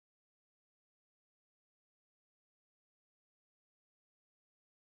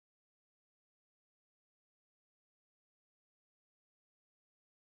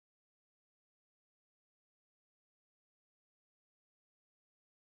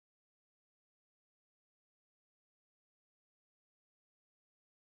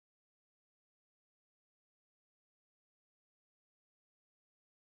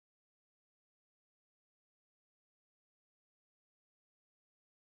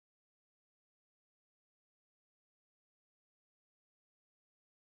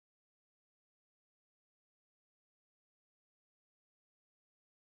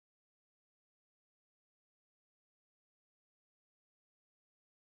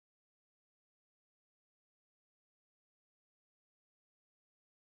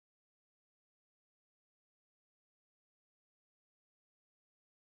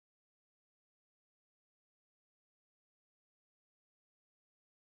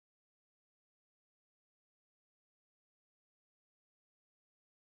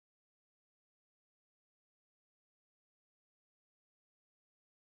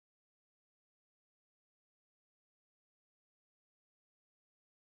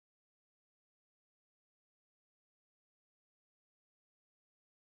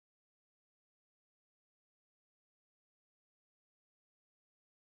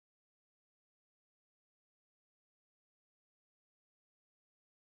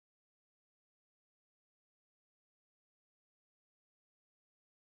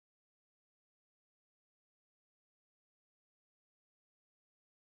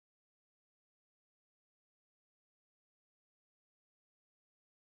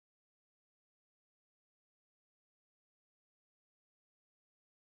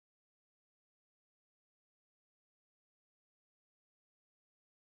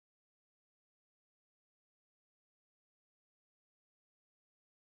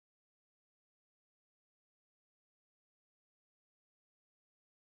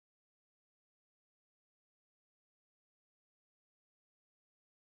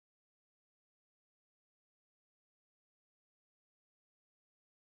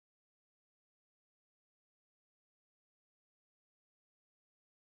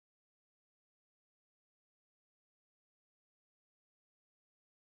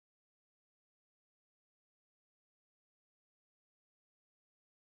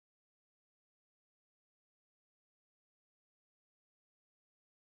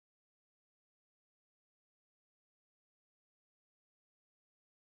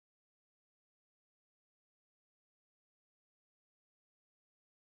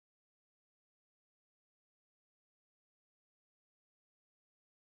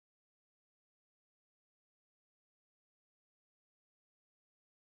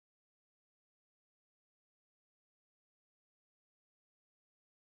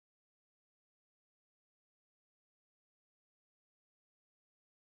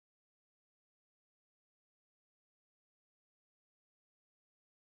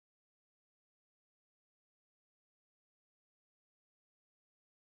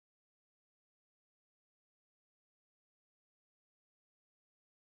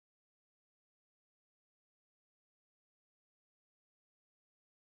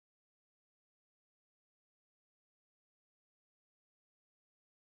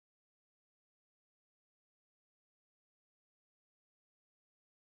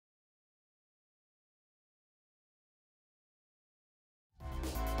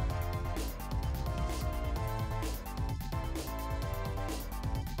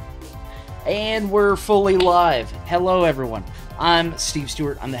And we're fully live. Hello, everyone. I'm Steve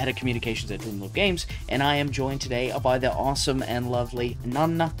Stewart. I'm the head of communications at Dreamloop Games, and I am joined today by the awesome and lovely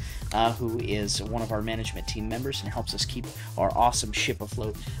Nanna, who is one of our management team members and helps us keep our awesome ship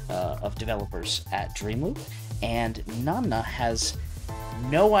afloat of developers at Dreamloop. And Nanna has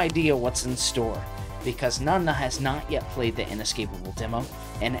no idea what's in store, because Nanna has not yet played the Inescapable demo,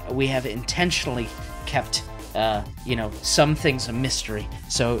 and we have intentionally kept some things a mystery.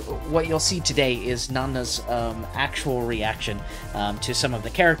 So what you'll see today is Nanna's actual reaction to some of the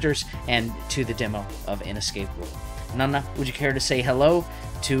characters and to the demo of Inescapable. Nanna, would you care to say hello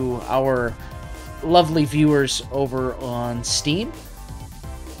to our lovely viewers over on Steam?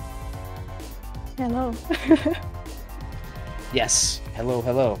 Hello. Yes,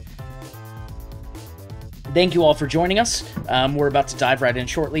 hello. Thank you all for joining us. We're about to dive right in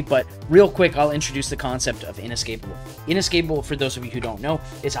shortly, but real quick, I'll introduce the concept of Inescapable. Inescapable, for those of you who don't know,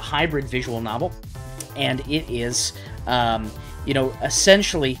 is a hybrid visual novel, and it is,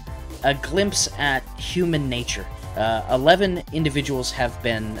 essentially a glimpse at human nature. 11 individuals have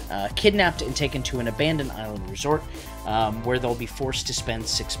been kidnapped and taken to an abandoned island resort, where they'll be forced to spend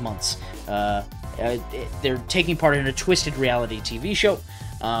 6 months. They're taking part in a twisted reality TV show,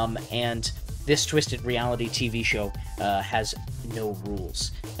 and this twisted reality TV show has no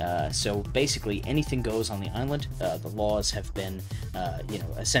rules. So basically, anything goes on the island. The laws have been,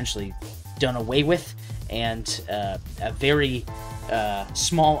 essentially done away with, and a very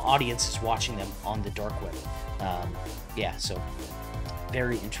small audience is watching them on the dark web. So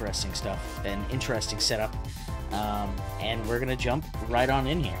very interesting stuff, an interesting setup, and we're gonna jump right on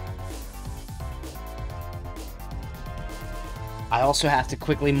in here. I also have to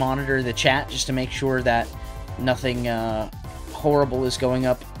quickly monitor the chat just to make sure that nothing horrible is going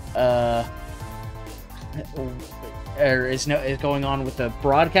up, or is going on with the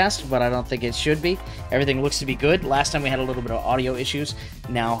broadcast, but I don't think it should be. Everything looks to be good. Last time we had a little bit of audio issues.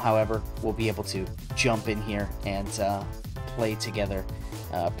 Now, however, we'll be able to jump in here and play together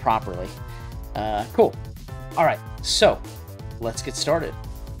properly. Cool. All right, so let's get started.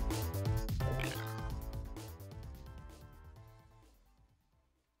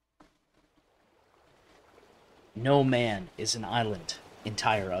 No man is an island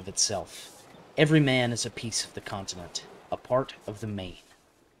entire of itself. Every man is a piece of the continent, a part of the main.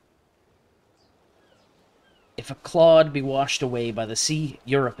 If a clod be washed away by the sea,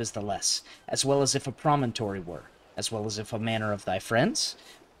 Europe is the less, as well as if a promontory were, as well as if a manor of thy friends,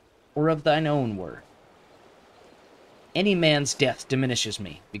 or of thine own were. Any man's death diminishes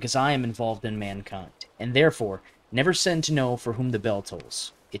me, because I am involved in mankind, and therefore never send to know for whom the bell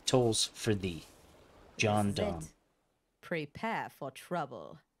tolls. It tolls for thee. John Donne. Prepare for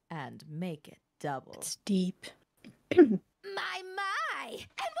trouble and make it double. It's deep. My!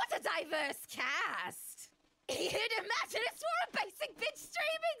 And what a diverse cast! You'd imagine it's for a basic bitch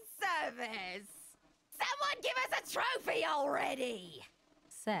streaming service! Someone give us a trophy already!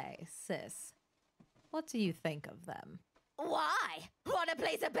 Say, sis, what do you think of them? Why? Wanna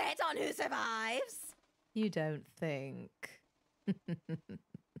place a bet on who survives? You don't think...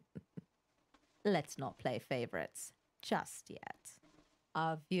 Let's not play favorites just yet.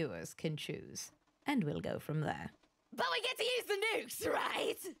 Our viewers can choose, and we'll go from there. But we get to use the nukes,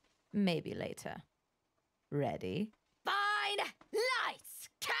 right? Maybe later. Ready? Fine! Lights!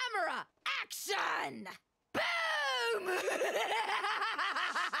 Camera! Action! Boom!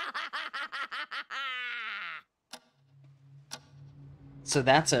 So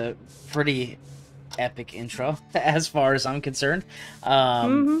that's a pretty epic intro, as far as I'm concerned.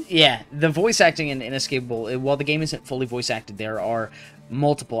 Yeah, the voice acting in Inescapable, while the game isn't fully voice acted, there are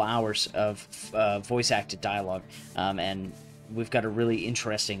multiple hours of voice acted dialogue, and we've got a really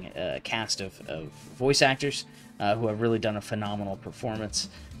interesting cast of voice actors who have really done a phenomenal performance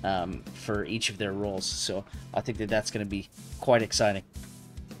for each of their roles. So I think that's going to be quite exciting.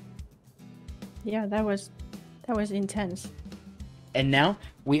 Yeah, that was intense. And now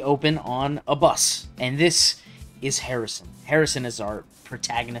we open on a bus, and this is Harrison. Harrison is our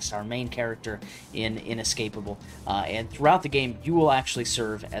protagonist, our main character in Inescapable, and throughout the game you will actually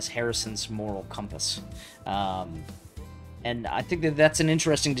serve as Harrison's moral compass. And I think that's an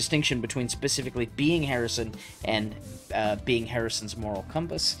interesting distinction between specifically being Harrison and being Harrison's moral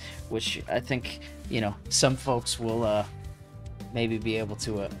compass, which I think, some folks will maybe be able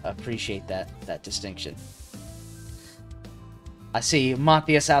to appreciate that distinction. I see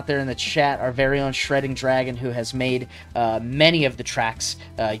Matthias out there in the chat, our very own Shredding Dragon, who has made many of the tracks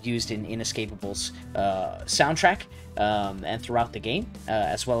used in Inescapable's soundtrack and throughout the game,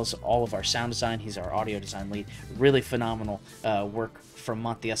 as well as all of our sound design. He's our audio design lead. Really phenomenal work from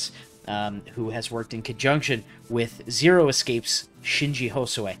Matthias. who has worked in conjunction with Zero Escape's Shinji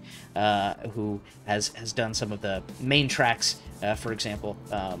Hosue, who has done some of the main tracks, for example,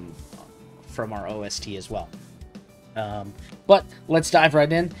 from our OST as well. But let's dive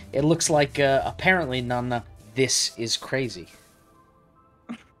right in. It looks like, apparently, Nanna, this is crazy.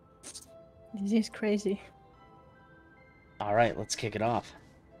 This is crazy. Alright, let's kick it off.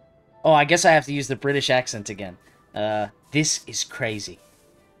 Oh, I guess I have to use the British accent again. This is crazy.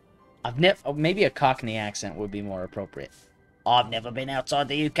 Maybe a Cockney accent would be more appropriate. I've never been outside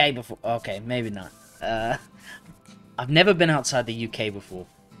the UK before. Okay, maybe not. I've never been outside the UK before.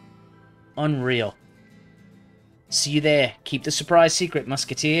 Unreal. See you there. Keep the surprise secret,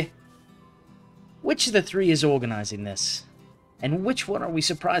 Musketeer. Which of the three is organizing this? And which one are we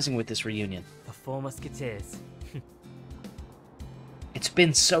surprising with this reunion? The Four Musketeers. It's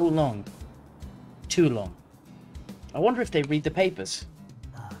been so long. Too long. I wonder if they read the papers.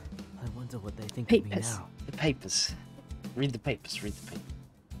 I wonder what they think of me Papers. now. The papers. Read the papers. Read the papers.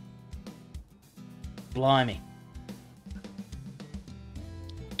 Blimey.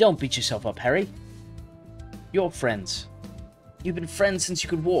 Don't beat yourself up, Harry. You're friends. You've been friends since you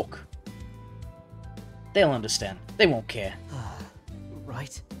could walk. They'll understand. They won't care.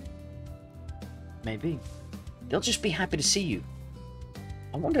 Right? Maybe. They'll just be happy to see you.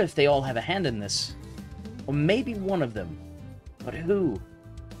 I wonder if they all have a hand in this. Or maybe one of them. But who?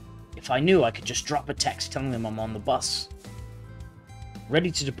 If I knew, I could just drop a text telling them I'm on the bus.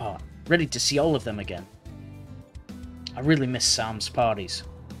 Ready to depart. Ready to see all of them again. I really miss Sam's parties.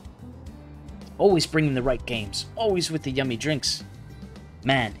 Always bringing the right games. Always with the yummy drinks.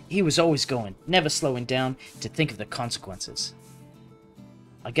 Man, he was always going, never slowing down to think of the consequences.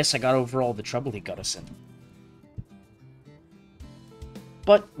 I guess I got over all the trouble he got us in.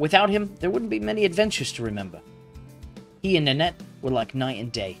 But without him, there wouldn't be many adventures to remember. He and Nanette were like night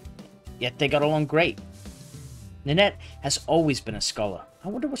and day, yet they got along great. Nanette has always been a scholar. I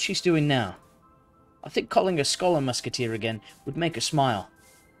wonder what she's doing now. I think calling her Scholar Musketeer again would make her smile.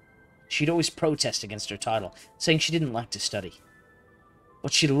 She'd always protest against her title, saying she didn't like to study.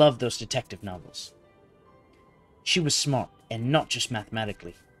 But she loved those detective novels. She was smart, and not just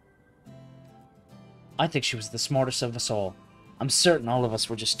mathematically. I think she was the smartest of us all. I'm certain all of us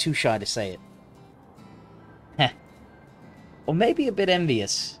were just too shy to say it. Heh. Or maybe a bit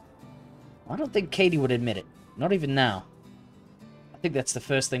envious. I don't think Katie would admit it. Not even now. I think that's the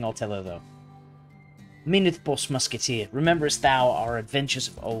first thing I'll tell her, though. Meaneth Boss Musketeer, rememberest thou our adventures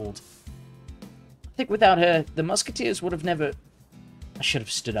of old? I think without her, the Musketeers would have never... I should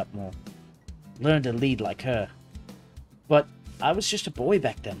have stood up more. Learned to lead like her. But I was just a boy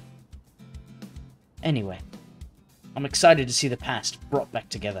back then. Anyway, I'm excited to see the past brought back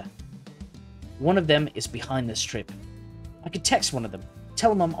together. One of them is behind this trip. I could text one of them, tell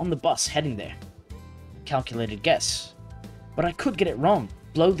them I'm on the bus heading there. Calculated guess. But I could get it wrong,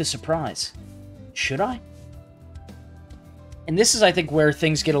 blow the surprise. Should I? And this is, I think, where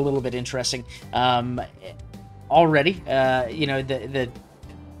things get a little bit interesting. Already, you know, the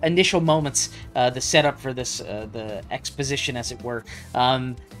initial moments, the setup for this, the exposition, as it were,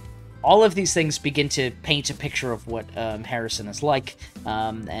 all of these things begin to paint a picture of what Harrison is like,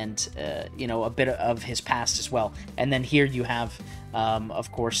 and, you know, a bit of his past as well. And then here you have,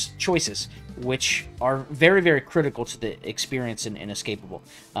 of course, choices, which are very, very critical to the experience in Inescapable.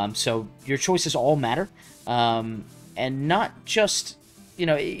 So your choices all matter, and not just... You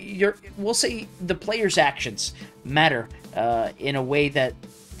know, we'll say the player's actions matter in a way that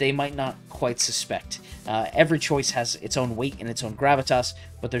they might not quite suspect. Every choice has its own weight and its own gravitas,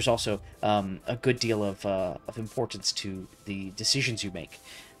 but there's also a good deal of importance to the decisions you make.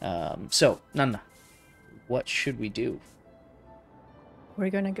 So, Nanna, what should we do? We're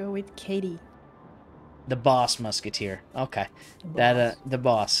gonna go with Katie. The boss Musketeer. Okay. The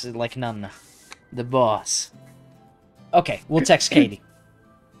boss, like Nanna. The boss. Okay, we'll text Katie.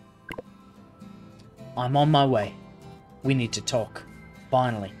 I'm on my way. We need to talk.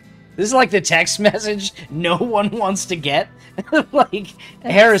 Finally. This is like the text message no one wants to get. Like,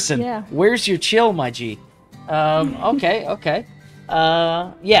 Harrison, yeah. Where's your chill, my G? Okay.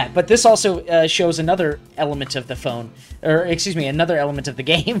 Yeah, but this also shows another element of the phone, or excuse me, another element of the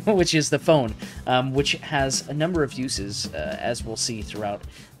game, which is the phone, which has a number of uses, as we'll see throughout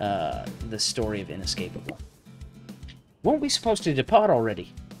the story of Inescapable. Weren't we supposed to depart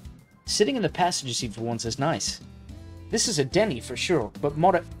already? Sitting in the passenger seat for once is nice. This is a Denny for sure, but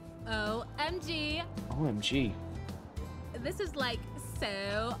OMG. OMG. This is like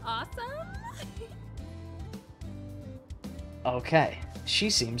so awesome. Okay, she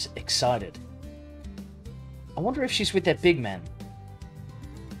seems excited. I wonder if she's with that big man.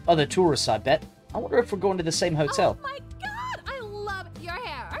 Other tourists, I bet. I wonder if we're going to the same hotel. Oh my god, I love your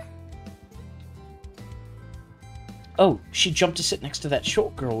hair. Oh, she jumped to sit next to that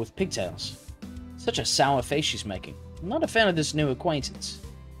short girl with pigtails. Such a sour face she's making. I'm not a fan of this new acquaintance.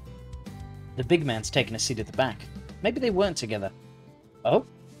 The big man's taking a seat at the back. Maybe they weren't together. Oh?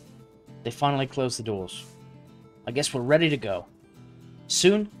 They finally closed the doors. I guess we're ready to go.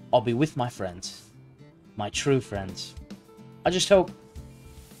 Soon, I'll be with my friends. My true friends. I just hope...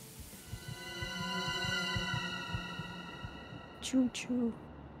 Choo-choo.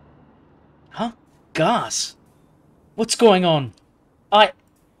 Huh? Gas? What's going on? What?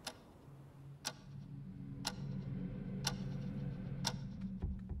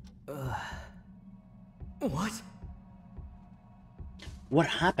 What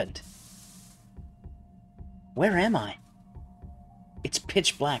happened? Where am I? It's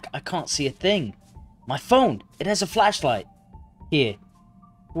pitch black. I can't see a thing. My phone! It has a flashlight. Here.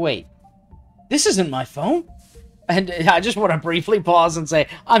 Wait. This isn't my phone? And I just want to briefly pause and say,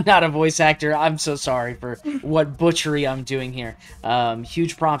 I'm not a voice actor. I'm so sorry for what butchery I'm doing here.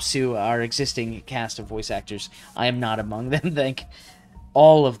 Huge props to our existing cast of voice actors. I am not among them, thank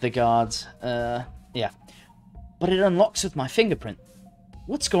all of the gods. Yeah. But it unlocks with my fingerprint.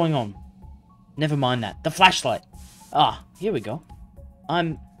 What's going on? Never mind that. The flashlight. Ah, here we go.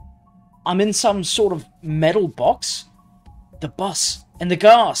 I'm in some sort of metal box. The bus and the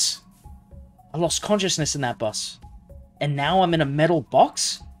gas. I lost consciousness in that bus. And now I'm in a metal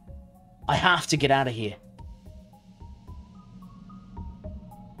box? I have to get out of here.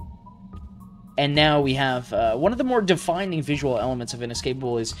 And now we have one of the more defining visual elements of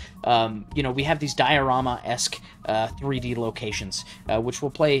Inescapable is, you know, we have these diorama-esque 3D locations, which will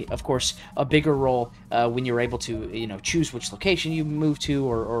play, of course, a bigger role when you're able to, you know, choose which location you move to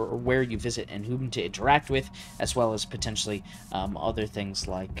or where you visit and whom to interact with, as well as potentially other things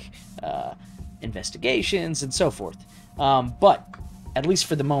like investigations and so forth. But, at least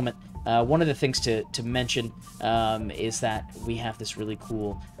for the moment, one of the things to mention is that we have this really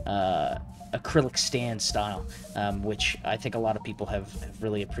cool acrylic stand style, which I think a lot of people have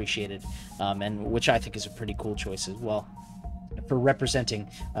really appreciated, and which I think is a pretty cool choice as well for representing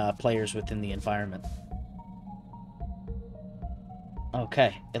players within the environment.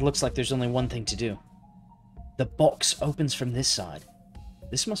 Okay, it looks like there's only one thing to do. The box opens from this side.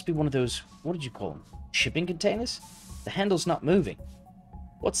 This must be one of those, what did you call them? Shipping containers? The handle's not moving.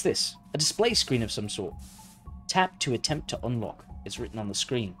 What's this? A display screen of some sort. Tap to attempt to unlock. It's written on the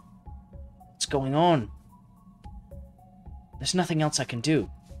screen. What's going on? There's nothing else I can do.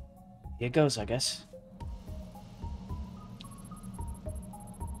 Here goes, I guess.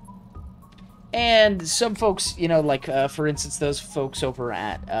 And some folks, you know, like, for instance, those folks over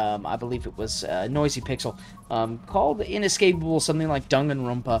at, I believe it was Noisy Pixel, called Inescapable something like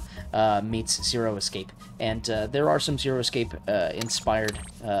Danganronpa meets Zero Escape. And there are some Zero Escape inspired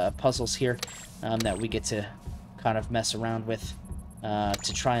puzzles here that we get to kind of mess around with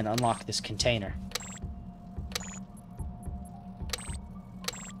to try and unlock this container.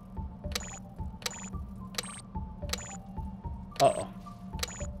 Uh-oh.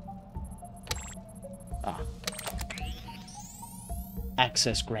 Ah.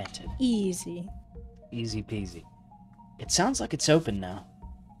 Access granted. Easy. Easy peasy. It sounds like it's open now.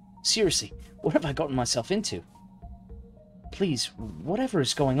 Seriously, what have I gotten myself into? Please, whatever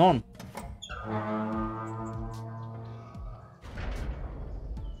is going on.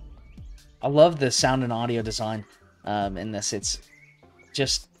 I love the sound and audio design in this. It's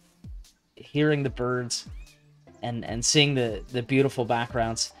just hearing the birds and seeing the beautiful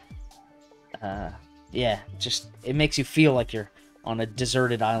backgrounds. Yeah, just, it makes you feel like you're on a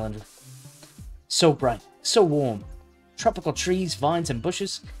deserted island. So bright, so warm. Tropical trees, vines, and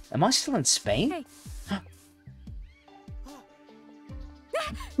bushes. Am I still in Spain? Hey.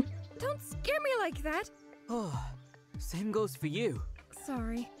 Don't scare me like that. Oh, same goes for you.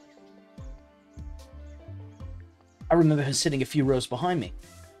 Sorry. I remember her sitting a few rows behind me.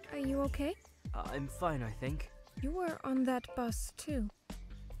 Are you okay? I'm fine, I think. You were on that bus too.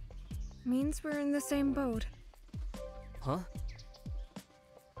 Means we're in the same boat. Huh?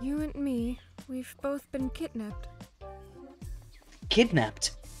 You and me, we've both been kidnapped.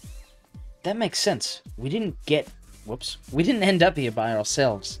 Kidnapped? That makes sense. We didn't end up here by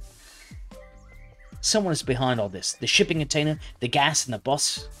ourselves. Someone is behind all this. The shipping container, the gas, and the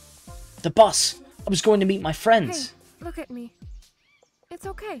bus. The bus! I was going to meet my friends. Hey, look at me. It's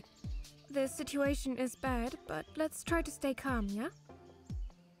okay. The situation is bad, but let's try to stay calm, yeah?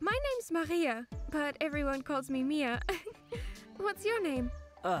 My name's Maria, but everyone calls me Mia. What's your name?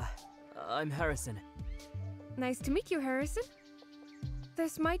 I'm Harrison. Nice to meet you, Harrison.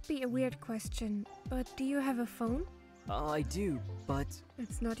 This might be a weird question, but do you have a phone? I do, but...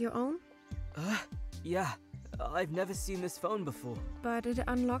 It's not your own? Yeah. I've never seen this phone before. But it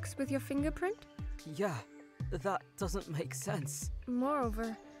unlocks with your fingerprint? Yeah, that doesn't make sense.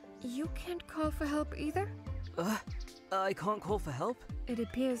 Moreover, you can't call for help either? I can't call for help? It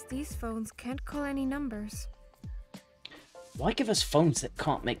appears these phones can't call any numbers. Why give us phones that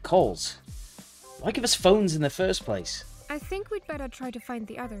can't make calls? Why give us phones in the first place? I think we'd better try to find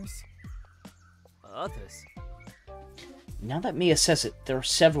the others. Others? Now that Mia says it, there are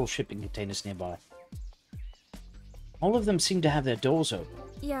several shipping containers nearby. All of them seem to have their doors open.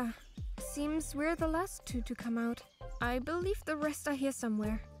 Yeah, seems we're the last two to come out. I believe the rest are here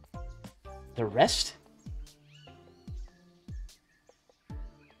somewhere. The rest?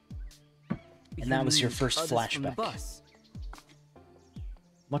 And that was your first flashback.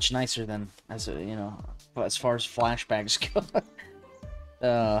 Much nicer than, as far as flashbacks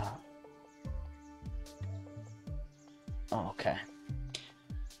go. Oh, okay.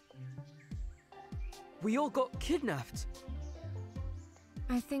 We all got kidnapped.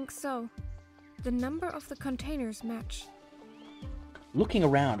 I think so. The number of the containers match. Looking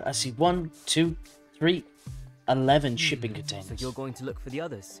around, I see 1, 2, 3, 11 shipping containers. So you're going to look for the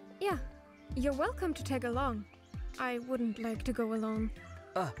others? Yeah, you're welcome to tag along. I wouldn't like to go alone.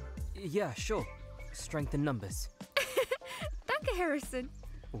 Yeah, sure. Strength in numbers. Danke, Harrison.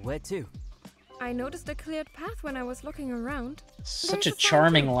 Where to? I noticed a cleared path when I was looking around. Such There's a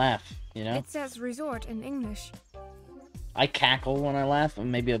charming fountain. laugh, you know? It says resort in English. I cackle when I laugh,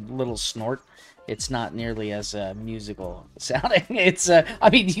 and maybe a little snort. It's not nearly as musical sounding. It's, I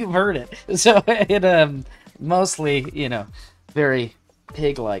mean, you've heard it. So it, mostly, very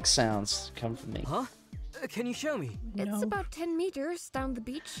pig-like sounds come from me. Huh? Can you show me? It's about 10 meters down the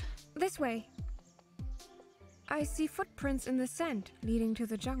beach. This way. I see footprints in the sand leading to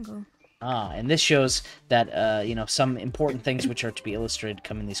the jungle. Ah, and this shows that, some important things which are to be illustrated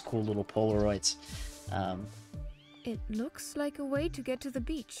come in these cool little Polaroids. It looks like a way to get to the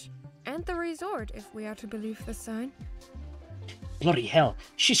beach. And the resort, if we are to believe the sign. Bloody hell,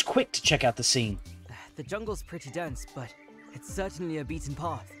 she's quick to check out the scene. The jungle's pretty dense, but it's certainly a beaten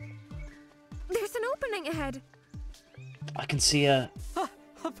path. There's an opening ahead. I can see a...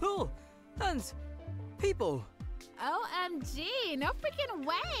 A pool! And people! OMG, no freaking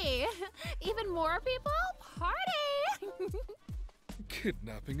way! Even more people? Party!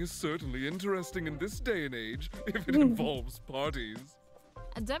 Kidnapping is certainly interesting in this day and age, if it involves parties.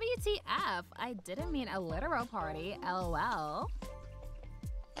 WTF, I didn't mean a literal party, LOL.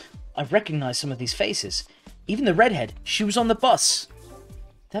 I recognize some of these faces. Even the redhead, she was on the bus.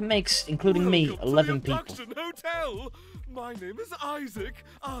 That makes, including me, Welcome 11 to the people. Abduction Hotel. My name is Isaac.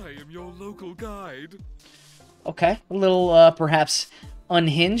 I am your local guide. Okay, a little, perhaps,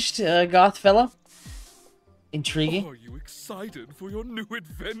 unhinged, goth fellow. Intriguing. Are you excited for your new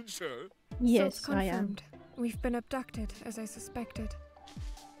adventure? Yes, So I am. confirmed. We've been abducted, as I suspected.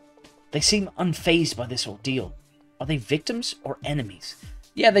 They seem unfazed by this ordeal. Are they victims or enemies?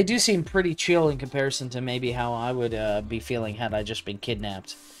 Yeah, they do seem pretty chill in comparison to maybe how I would be feeling had I just been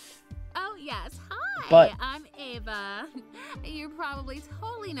kidnapped. Oh yes, hi, But- I'm Ava. You probably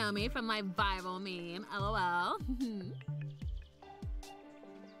totally know me from my viral meme, LOL.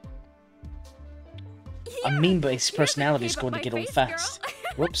 A meme-based Here's a personality is cave going of to my get old face, fast. girl.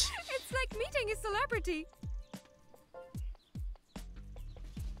 Whoops. It's like meeting a celebrity.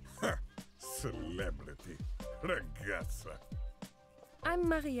 Celebrity. Ragazza. I'm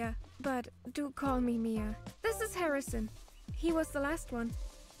Maria, but do call me Mia. This is Harrison. He was the last one.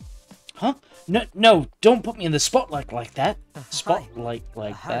 Huh? No, don't put me in the spotlight like that. Spotlight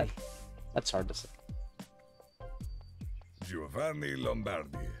like Hi. that. That's hard to say. Giovanni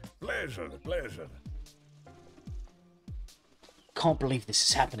Lombardi. Pleasure, pleasure. Can't believe this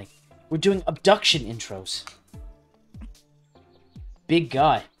is happening. We're doing abduction intros. Big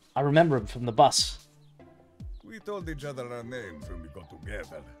guy. I remember him from the bus. We told each other our names when we got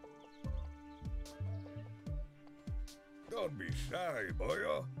together. Don't be shy,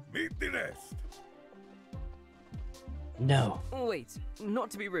 boyo. Meet the rest. No. Wait, not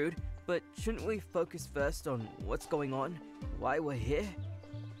to be rude, but shouldn't we focus first on what's going on? Why we're here?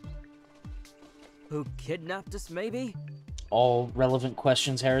 Who kidnapped us, maybe? All relevant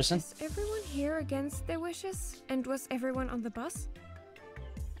questions, Harrison. Is everyone here against their wishes? And was everyone on the bus?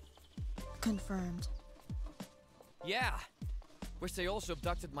 Confirmed. Yeah. Wish they also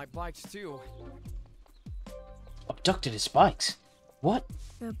abducted my bikes too. Abducted his bikes. What?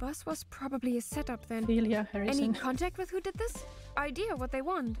 The bus was probably a setup then. Celia Any Harrison. contact with who did this? Idea what they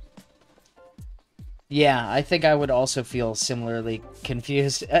want? Yeah, I think I would also feel similarly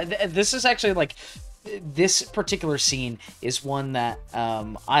confused. This is actually like, this particular scene is one that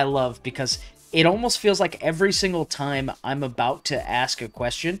I love because it almost feels like every single time I'm about to ask a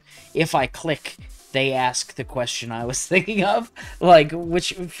question, if I click, they ask the question I was thinking of, like,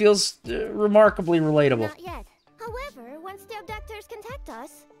 which feels remarkably relatable. Not yet. However, once the abductors contact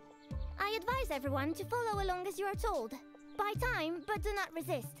us, I advise everyone to follow along as you are told. Buy time, but do not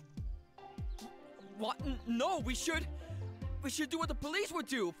resist. What? No, we should do what the police would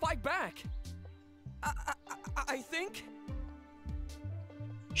do. Fight back. I think.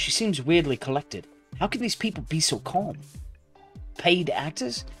 She seems weirdly collected. How can these people be so calm? Paid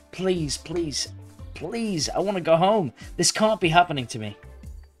actors? Please, please, please, I want to go home. This can't be happening to me.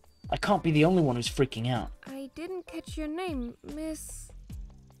 I can't be the only one who's freaking out. I didn't catch your name, Miss...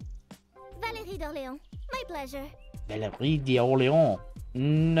 Valérie d'Orléans. My pleasure. Valérie d'Orléans.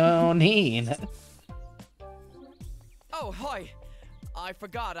 No need. Oh, hi. I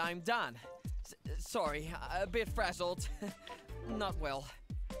forgot I'm done. Sorry, a bit frazzled. Not well.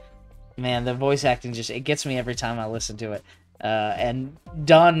 Man, the voice acting just, it gets me every time I listen to it. And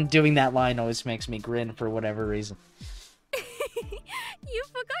Don doing that line always makes me grin for whatever reason. You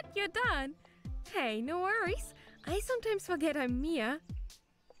forgot you're done. Hey, no worries. I sometimes forget I'm Mia.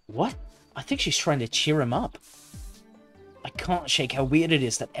 What? I think she's trying to cheer him up. I can't shake how weird it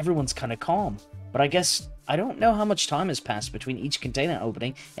is that everyone's kind of calm. But I guess I don't know how much time has passed between each container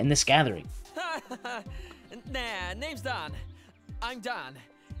opening and this gathering. Nah, name's Don. I'm Don.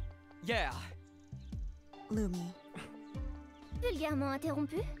 Yeah. Lumi. Vulgairement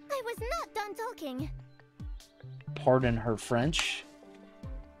interrompu. I was not done talking. Pardon her French.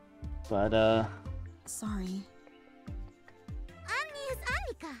 But, Sorry. Annie is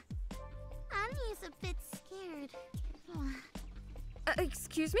Annika. Annie is a bit scared.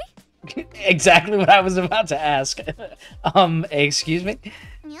 Excuse me? exactly what I was about to ask. Excuse me?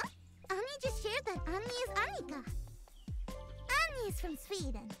 Yeah? Annie just shared that Annie is Annika. Annie is from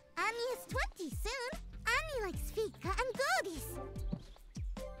Sweden. Annie is 20 soon. Annie likes fika and godis.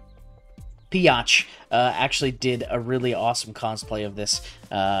 Piach actually did a really awesome cosplay of this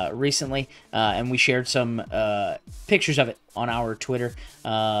recently, and we shared some pictures of it on our Twitter,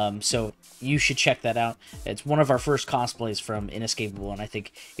 so you should check that out. It's one of our first cosplays from Inescapable, and I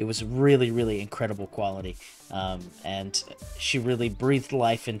think it was really, really incredible quality, and she really breathed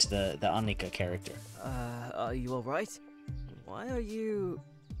life into the Annika character. Are you alright? Why are you...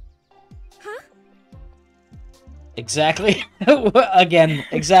 Huh? Exactly. Again,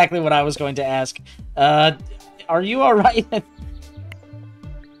 exactly what I was going to ask. Are you alright?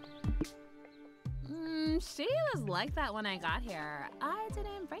 She was like that when I got here. I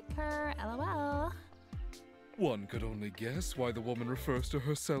didn't break her, lol. One could only guess why the woman refers to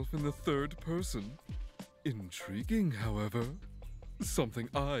herself in the third person. Intriguing, however. Something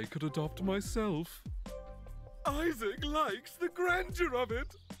I could adopt myself. Isaac likes the grandeur of it.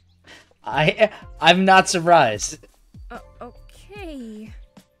 I'm not surprised. Okay.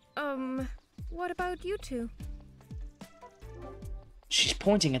 What about you two? She's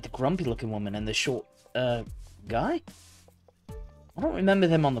pointing at the grumpy-looking woman and the short, guy? I don't remember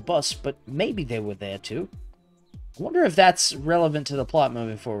them on the bus, but maybe they were there too. I wonder if that's relevant to the plot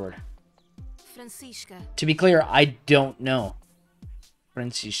moving forward. Francisca. To be clear, I don't know.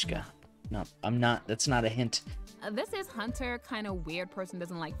 Francisca. No, I'm not. That's not a hint. This is Hunter, kind of weird person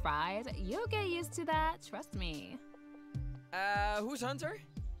doesn't like fries. You'll get used to that, trust me. Who's Hunter?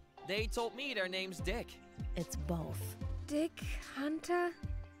 They told me their name's Dick. It's both. Dick, Hunter?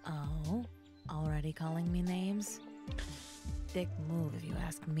 Oh, already calling me names? Dick move if you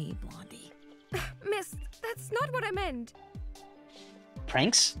ask me, Blondie. Miss, that's not what I meant.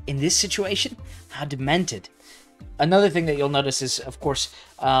 Pranks? In this situation? How demented. Another thing that you'll notice is, of course,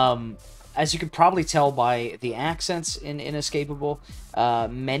 as you could probably tell by the accents in Inescapable,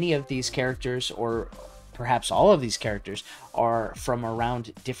 many of these characters, or perhaps all of these characters, are from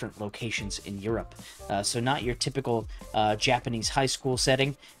around different locations in Europe. So not your typical Japanese high school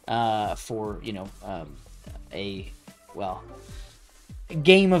setting for, you know, a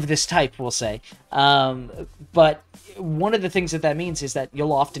game of this type, we'll say. But one of the things that means is that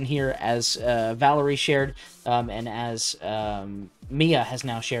you'll often hear, as Valerie shared, and as Mia has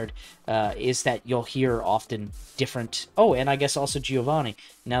now shared, is that you'll hear often different... Oh, and I guess also Giovanni,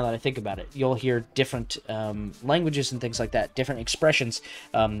 now that I think about it. You'll hear different languages and things like that, different expressions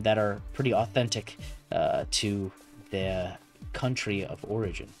that are pretty authentic to their country of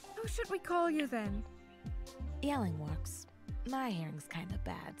origin. How should we call you then? Yelling works. My hearing's kind of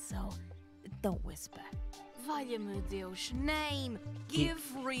bad, so Don't whisper. Vaya meu Deus, name! Give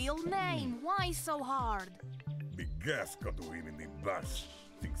real name! Why so hard? Big gas got to him in the bus.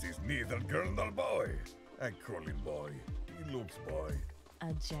 Thinks he's neither girl nor boy. I call him boy. He looks boy.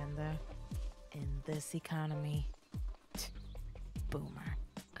 Agenda. In this economy. Boomer.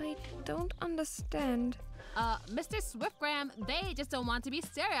 I don't understand. Mr. Swiftgram, they just don't want to be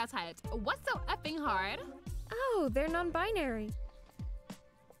stereotyped. What's so effing hard? Oh, they're non-binary.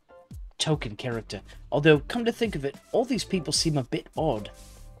 Token character. Although, come to think of it, all these people seem a bit odd.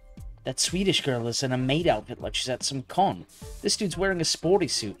 That Swedish girl is in a maid outfit like she's at some con. This dude's wearing a sporty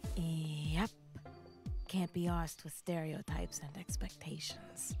suit. Yep. Can't be arsed with stereotypes and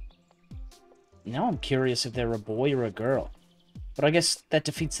expectations. Now I'm curious if they're a boy or a girl. But I guess that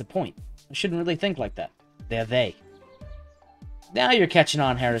defeats the point. I shouldn't really think like that. They're they. Now you're catching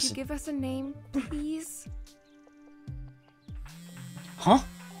on, Could Harrison. you give us a name, please? Huh?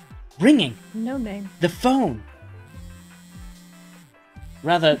 Ringing! No name. The phone!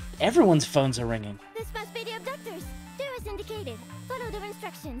 Rather, everyone's phones are ringing. This must be the abductors. Do as indicated. Follow their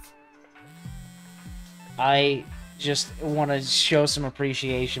instructions. I just want to show some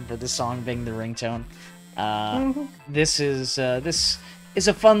appreciation for this song being the ringtone. This is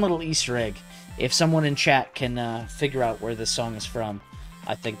a fun little Easter egg. If someone in chat can figure out where this song is from,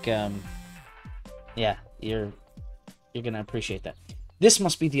 I think, yeah, you're gonna appreciate that. This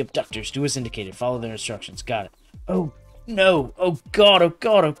must be the abductors. Do as indicated. Follow their instructions. Got it. Oh no! Oh god! Oh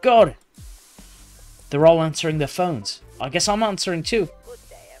god! Oh god! They're all answering their phones. I guess I'm answering too. Good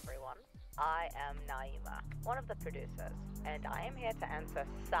day, everyone. I am Naima, one of the producers, and I am here to answer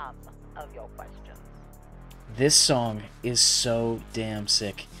some of your questions. This song is so damn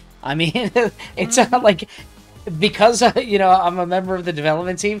sick. I mean, it's like, because you know, I'm a member of the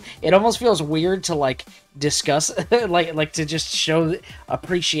development team, it almost feels weird to like discuss like to just show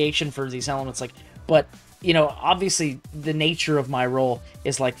appreciation for these elements, like, but you know, obviously the nature of my role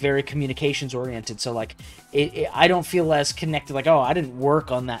is like very communications oriented, so like I don't feel as connected, like, oh, I didn't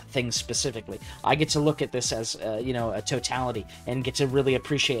work on that thing specifically. I get to look at this as you know, a totality, and get to really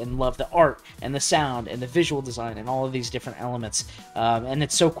appreciate and love the art and the sound and the visual design and all of these different elements, and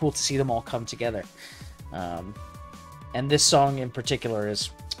it's so cool to see them all come together. And this song in particular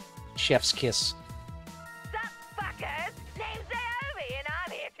is chef's kiss. Sup, fuckers? Name's Naomi, and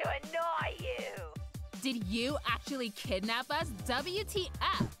I'm here to annoy you. Did you actually kidnap us?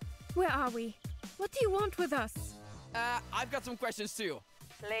 WTF? Where are we? What do you want with us? I've got some questions too.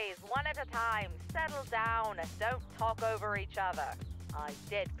 Please, one at a time. Settle down and don't talk over each other. I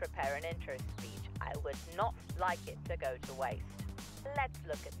did prepare an intro speech. I would not like it to go to waste. Let's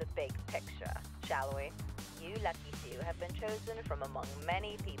look at the big picture, shall we? You lucky few have been chosen from among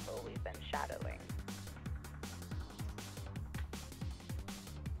many people we've been shadowing.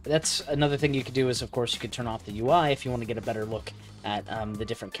 That's another thing you could do is, of course, you could turn off the UI if you want to get a better look at the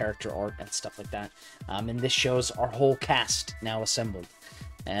different character art and stuff like that. And this shows our whole cast now assembled,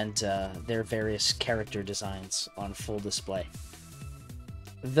 and their various character designs on full display.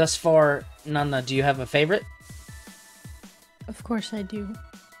 Thus far, Nanna, do you have a favorite? Of course I do.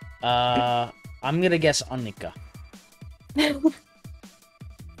 I'm gonna guess Annika.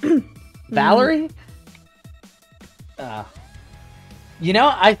 Valerie? You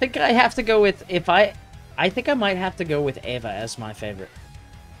know, I think I have to go with, I think I might have to go with Eva as my favorite.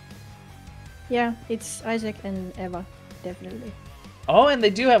 Yeah, it's Isaac and Eva, definitely. Oh, and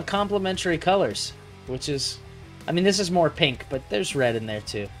they do have complementary colors, which is, I mean, this is more pink, but there's red in there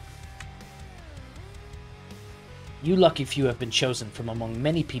too. You lucky few have been chosen from among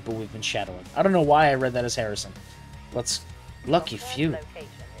many people we've been shadowing. I don't know why I read that as Harrison. Let's... Lucky few. Location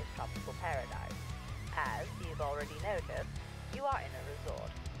is tropical paradise. As you've already noticed, you are in a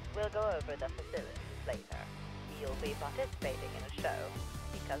resort. We'll go over the facilities later. You'll be participating in a show.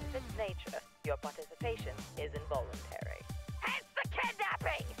 Because of its nature, your participation is involuntary. Hence the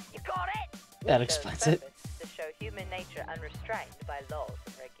kidnapping! You got it? That explains it. To show human nature unrestrained by laws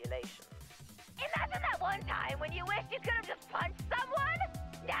and regulations. Imagine that one time when you wished you could have just punched someone!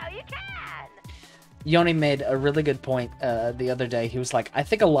 Now you can! Joni made a really good point the other day. He was like, I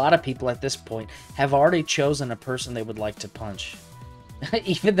think a lot of people at this point have already chosen a person they would like to punch.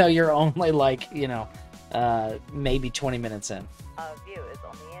 Even though you're only like, you know, maybe 20 minutes in. Our viewers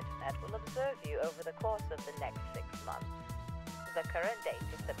on the internet will observe you over the course of the next 6 months. The current date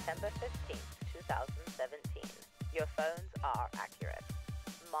is September 15th, 2017. Your phones are accurate.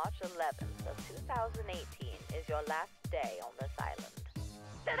 March 11th of 2018 is your last day on this island.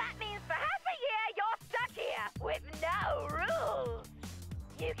 So that means for half a year you're stuck here with no rules.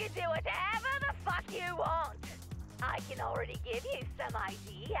 You can do whatever the fuck you want. I can already give you some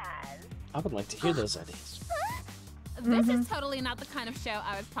ideas. I would like to hear those ideas. This is totally not the kind of show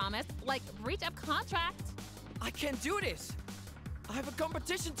I was promised. Like, breach of contract. I can't do this. I have a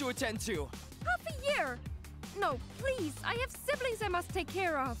competition to attend to. Half a year! No, please, I have siblings I must take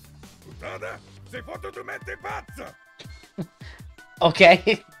care of. Puttana, sei fototumenti pazza!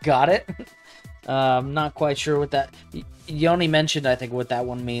 Okay, got it. Not quite sure what that... Joni mentioned, I think, what that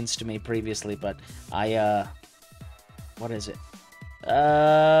one means to me previously, but what is it?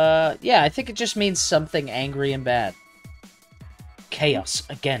 Yeah, I think it just means something angry and bad. Chaos,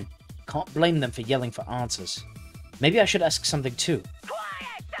 again. Can't blame them for yelling for answers. Maybe I should ask something too.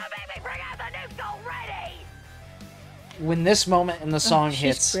 Quiet! Don't make me bring out the nukes already! When this moment in the song she's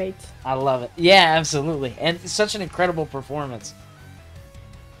hits, great. I love it. Yeah, absolutely. And it's such an incredible performance.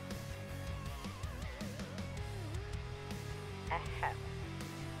 Ahem.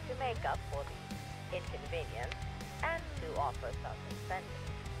 To make up for the inconvenience and to offer some incentive,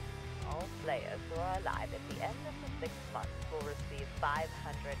 all players who are alive at the end of the 6 months will receive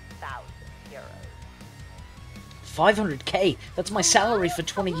 500,000 euros. 500k? That's my salary for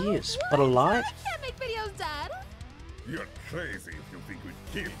 20 years. But alive? I can't make videos, Dad. You're crazy if you think we'd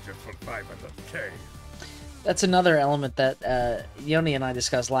kill just for 500k. That's another element that Joni and I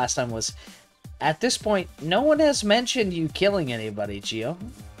discussed last time was, at this point, no one has mentioned you killing anybody, Gio.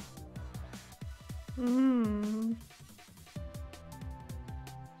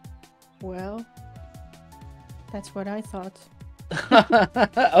 Well, that's what I thought.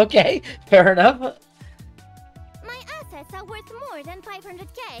 Okay, fair enough. My assets are worth more than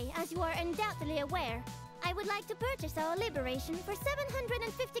 500k, as you are undoubtedly aware. I would like to purchase our liberation for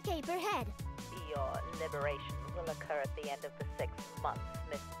 750k per head. Your liberation will occur at the end of the 6 months,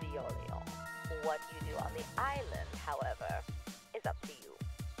 Miss Violio. What you do on the island, however, is up to you.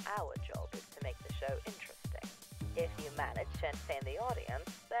 Our job is to make the show interesting. If you manage to entertain the audience,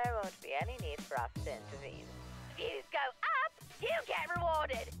 there won't be any need for us to intervene. Views go up, you get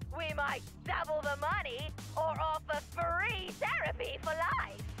rewarded. We might double the money or offer free therapy for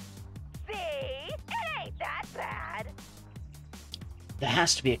life. See? It ain't that bad. There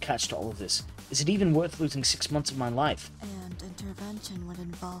has to be a catch to all of this. Is it even worth losing 6 months of my life? And intervention would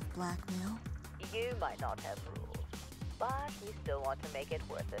involve blackmail? You might not have rules, but we still want to make it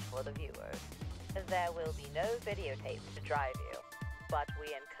worth it for the viewers. There will be no videotapes to drive you, but we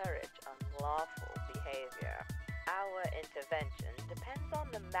encourage unlawful behavior. Our intervention depends on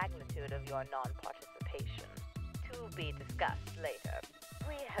the magnitude of your non-participation. To be discussed later.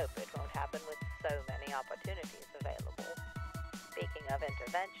 We hope it won't happen with so many opportunities available. Speaking of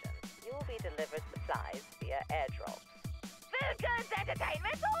intervention, you will be delivered supplies via airdrops. Food, goods,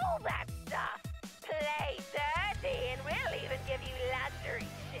 entertainment, all that stuff! Play dirty and we'll even give you luxury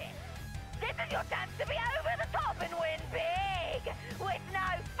shit. This is your chance to be over the top and win big! With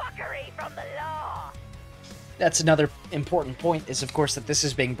no fuckery from the law! That's another important point, is of course that this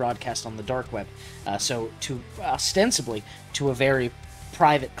is being broadcast on the dark web. So to ostensibly to a very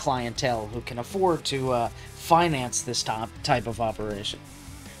private clientele who can afford to finance this type of operation.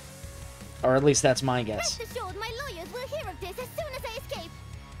 Or at least that's my guess. Rest assured, my lawyers will hear of this as soon as I escape.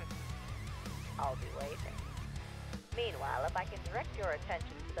 I'll be waiting. Meanwhile, if I can direct your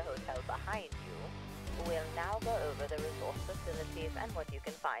attention to the hotel behind you, we'll now go over the resort facilities and what you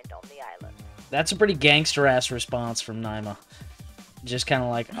can find on the island. That's a pretty gangster-ass response from Naima. Just kind of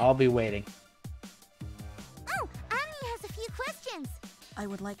like, I'll be waiting. Oh, Annie has a few questions. I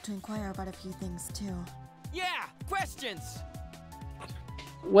would like to inquire about a few things too. Yeah, questions.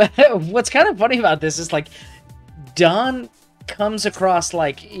 Well, what's kind of funny about this is, like, Don comes across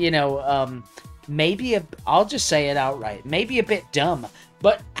like, you know, maybe I'll just say it outright, maybe a bit dumb,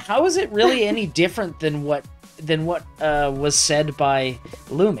 but how is it really any different than what was said by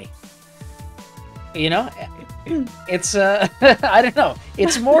Lumi? You know, it's I don't know,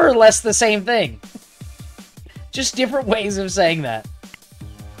 it's more or less the same thing, just different ways of saying that.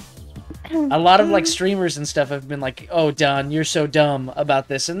 A lot of like streamers and stuff have been like, "Oh, Don, you're so dumb about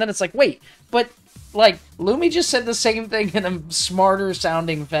this," and then it's like, wait, but like Lumi just said the same thing in a smarter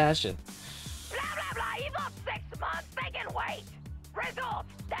sounding fashion. Blah blah blah. You've got 6 months. They can wait. Results.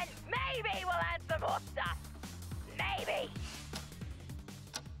 Then maybe we'll answer more stuff. Maybe.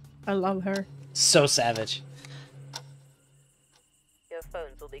 I love her. So savage. Your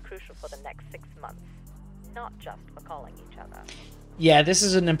phones will be crucial for the next 6 months, not just for calling each other. Yeah, this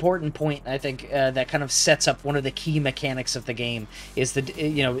is an important point, I think, that kind of sets up one of the key mechanics of the game, is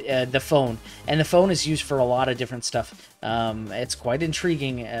the phone. And the phone is used for a lot of different stuff. It's quite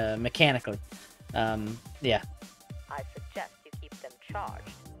intriguing mechanically. Yeah. I suggest you keep them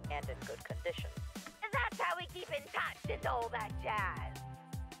charged and in good condition. that's how we keep in touch and all that jazz.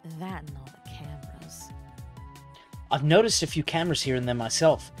 That and all the cameras. I've noticed a few cameras here and there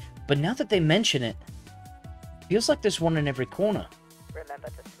myself, but now that they mention it, feels like there's one in every corner. Remember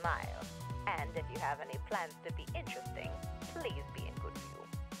to smile, and if you have any plans to be interesting, please be in good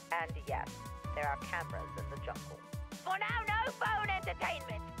view. And yes, there are cameras in the jungle. For now, no phone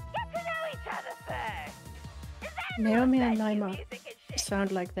entertainment. Get to know each other first. Naomi and Naima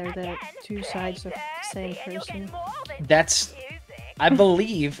sound like they're the two sides of the same person. That's, I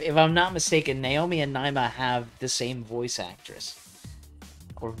believe, if I'm not mistaken, Naomi and Naima have the same voice actress.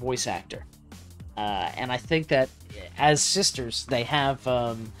 Or voice actor. And I think that as sisters, they have,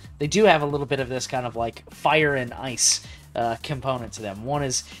 they do have a little bit of this kind of like fire and ice component to them. One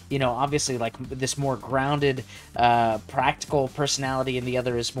is, you know, obviously like this more grounded, practical personality, and the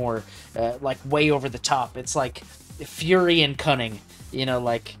other is more like way over the top. It's like fury and cunning, you know,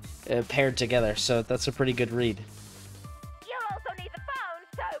 like paired together. So that's a pretty good read. You'll also need the phone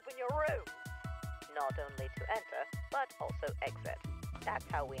to open your room. Not only to enter, but also exit. That's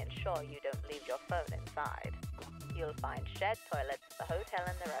how we ensure you don't leave your phone inside. You'll find shared toilets, the hotel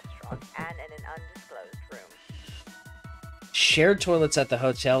and the restaurant, and in an undisclosed room. Shared toilets at the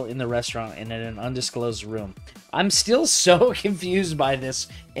hotel, in the restaurant, and in an undisclosed room. I'm still so confused by this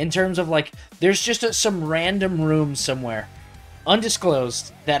in terms of like, there's just some random room somewhere,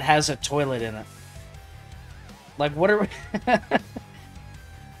 undisclosed, that has a toilet in it. Like, what are we...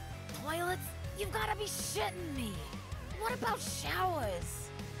 Toilets? You've gotta be shitting me. What about showers?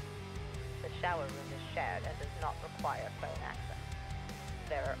 The shower room is shared and does not require phone access.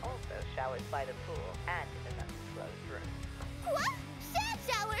 There are also showers by the pool and in an undisclosed room. What? Shared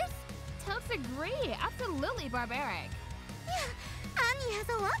showers? Totes agree. Absolutely barbaric. Yeah, Annie has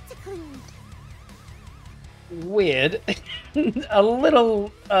a lot to clean. Weird. A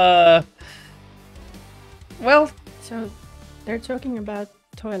little, well... So, they're talking about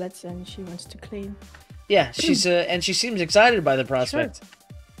toilets and she wants to clean. Yeah, she's, and she seems excited by the prospect. Sure.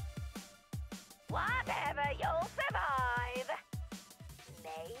 Whatever, you'll survive.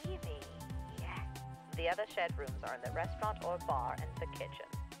 Maybe. The other shared rooms are in the restaurant or bar and the kitchen.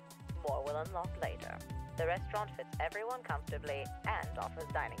 More will unlock later. The restaurant fits everyone comfortably and offers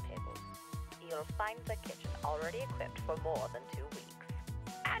dining tables. You'll find the kitchen already equipped for more than 2 weeks.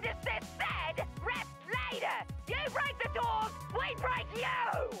 And as this said, rest later! You break the doors, we break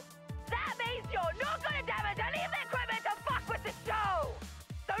you! That means you're not gonna damage any of the equipment to fuck with the show!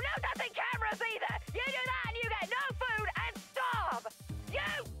 So no touching cameras either! You do that and you get no food and starve!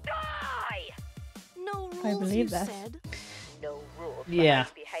 You die! No rules, I believe you that. said? No rules for Yeah. how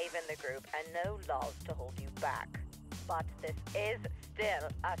to behave in the group and no laws to hold you back. But this is still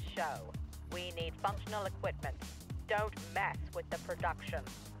a show. We need functional equipment. Don't mess with the production.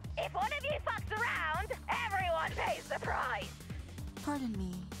 If one of you fucks around, everyone pays the price! Pardon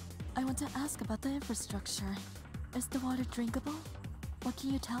me. I want to ask about the infrastructure. Is the water drinkable? What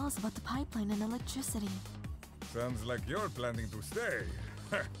can you tell us about the pipeline and electricity? Sounds like you're planning to stay.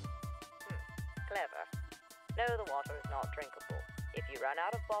 Clever. No, the water is not drinkable. If you run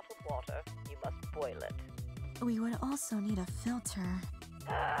out of bottled water, you must boil it. We would also need a filter.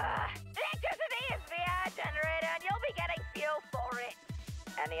 Electricity is the air generator and you'll be getting fuel for it.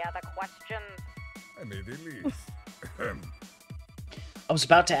 Any other questions? I need a lease. I was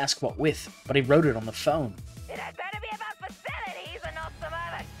about to ask what with, but he wrote it on the phone. It had better be about facilities and not some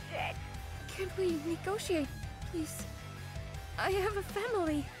other shit. Can we negotiate, please? I have a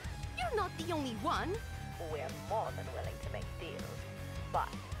family. You're not the only one. We're more than willing to make deals, but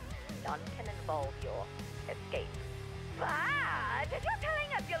none can involve your escape. But if you're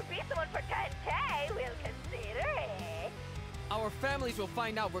telling us you'll be someone for 10K, we'll consider it. Our families will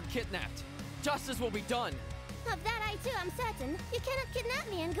find out we're kidnapped. Justice will be done. Of that I too am certain. You cannot kidnap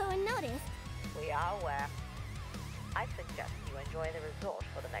me and go unnoticed. We are aware. I suggest you enjoy the resort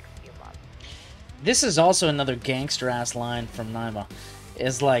for the next few months. This is also another gangster-ass line from Naima.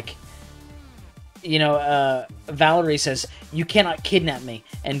 Is like, you know, Valerie says, you cannot kidnap me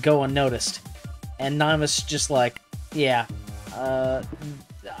and go unnoticed. And Naima's just like, yeah, I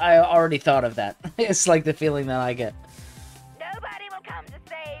already thought of that. It's like the feeling that I get. Nobody will come to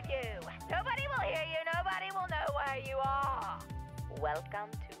save you. Nobody will hear you. Nobody will know where you are. Welcome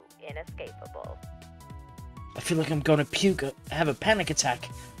to Inescapable. I feel like I'm gonna puke, have a panic attack.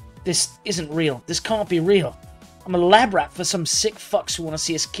 This isn't real. This can't be real. I'm a lab rat for some sick fucks who want to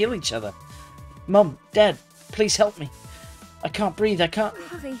see us kill each other. Mum, Dad, please help me. I can't breathe, I can't...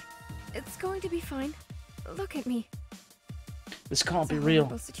 Hurry. It's going to be fine. Look at me. This can't be It's a real.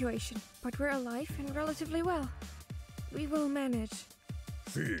 horrible situation, but we're alive and relatively well. We will manage.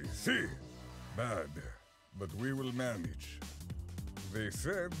 See. Bad, but we will manage. They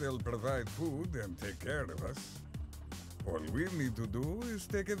said they'll provide food and take care of us. All we need to do is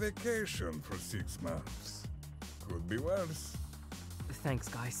take a vacation for 6 months. Could be worse. Thanks,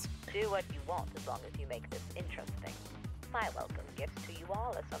 guys. Do what you want as long as you make this interesting. My welcome gift to you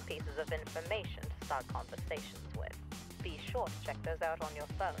all are some pieces of information to start conversations with. Be sure to check those out on your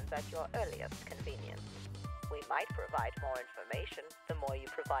phones at your earliest convenience. We might provide more information the more you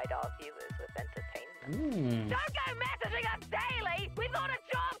provide our viewers with entertainment. Don't go messaging us daily! We've got a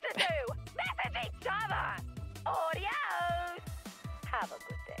job to do! Message each other! Adios! Have a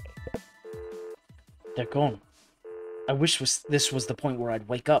good day. They're gone. I wish this was the point where I'd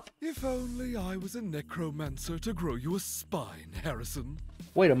wake up. If only I was a necromancer to grow you a spine, Harrison.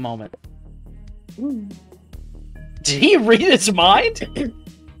 Wait a moment. Did he read his mind?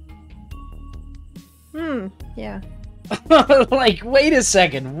 Yeah. Like, wait a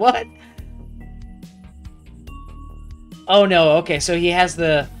second, what? Oh no, okay, so he has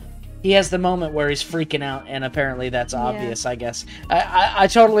the moment where he's freaking out, and apparently that's obvious, I guess. I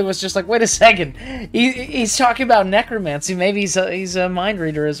totally was just like, wait a second. He's talking about necromancy. Maybe he's a mind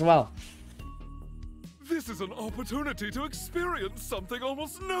reader as well. This is an opportunity to experience something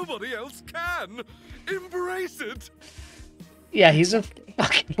almost nobody else can. Embrace it. Yeah, he's a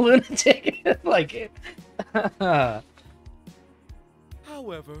fucking lunatic. Like,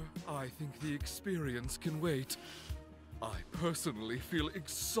 however, I think the experience can wait. I personally feel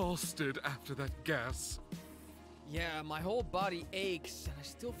exhausted after that gas. Yeah, my whole body aches, and I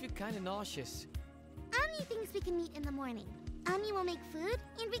still feel kind of nauseous. Ani thinks we can meet in the morning. Ani will make food,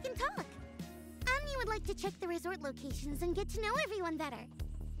 and we can talk. Ani would like to check the resort locations and get to know everyone better.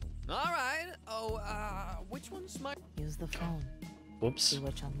 All right. Oh, which one's my... Use the phone. Whoops. See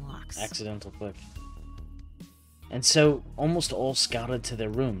which unlocks. Accidental click. And so, almost all scouted to their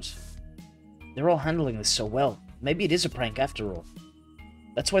rooms. They're all handling this so well. Maybe it is a prank after all.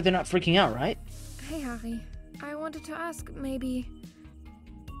 That's why they're not freaking out, right? Hey, Harry. I wanted to ask, maybe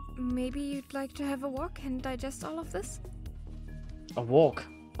you'd like to have a walk and digest all of this? A walk?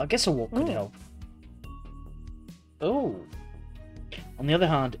 I guess a walk could help. Oh. On the other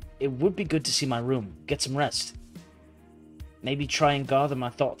hand, it would be good to see my room, get some rest. Maybe try and gather my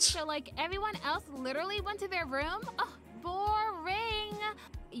thoughts. So, like, everyone else literally went to their room? Oh, boring!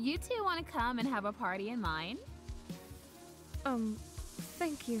 You two want to come and have a party in mine?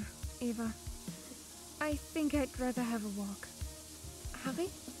 Thank you, Eva. I think I'd rather have a walk. Harry?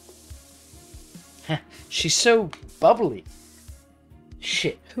 She's so bubbly.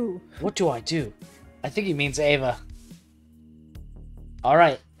 Shit. Who? What do I do? I think he means Ava.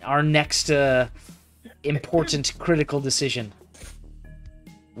 Alright, our next important critical decision.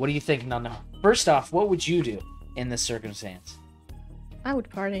 What do you think, Nana? First off, what would you do in this circumstance? I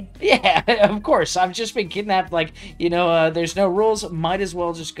would party. Yeah, of course. I've just been kidnapped. Like, you know, there's no rules. Might as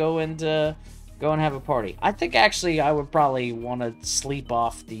well just go and have a party. I think actually I would probably want to sleep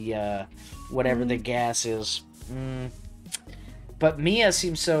off the whatever the gas is. But Mia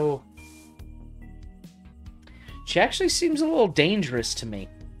seems so. She actually seems a little dangerous to me.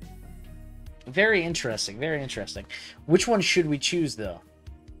 Very interesting. Very interesting. Which one should we choose, though?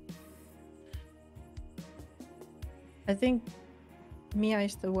 I think Mia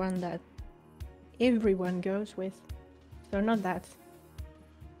is the one that everyone goes with. So not that.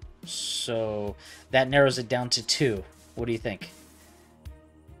 So that narrows it down to 2. What do you think?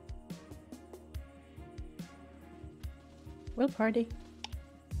 We'll party.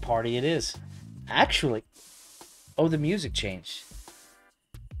 Party it is. Actually. Oh, the music changed.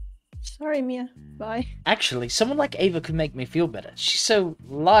 Sorry, Mia. Bye. Actually, someone like Ava could make me feel better. She's so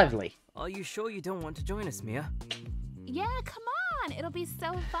lively. Are you sure you don't want to join us, Mia? Yeah, come on. It'll be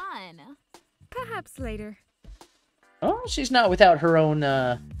so fun. Perhaps later. Oh, she's not without her own,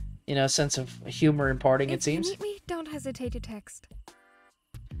 you know, sense of humor and partying, it seems. If you meet me, don't hesitate to text.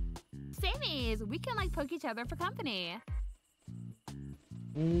 Samies, we can, like, poke each other for company.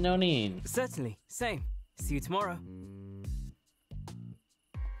 No need. Certainly. Same. See you tomorrow.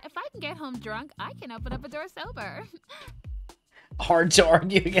 If I can get home drunk, I can open up a door sober. Hard to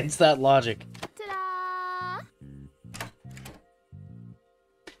argue against that logic. Ta-da!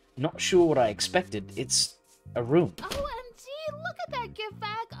 Not sure what I expected. It's a room. OMG, look at that gift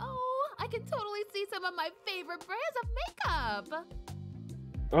bag. Oh, I can totally see some of my favorite brands of makeup.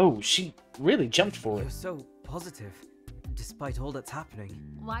 Oh, she really jumped for it. You're so positive, despite all that's happening.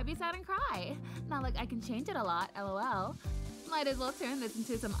 Why be sad and cry? Not like I can change it a lot, lol. Might as well turn this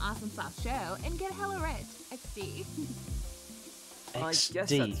into some awesome soft show and get hella rich. XD. I guess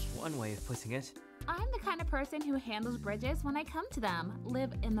that's one way of putting it. I'm the kind of person who handles bridges when I come to them.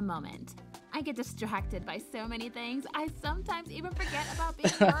 Live in the moment. I get distracted by so many things, I sometimes even forget about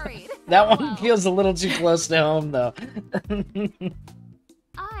being worried. That one feels a little too close to home, though.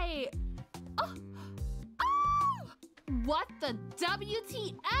 What the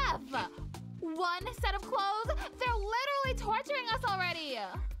WTF? One set of clothes? They're literally torturing us already!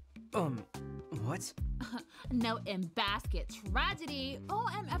 What? No in-basket tragedy.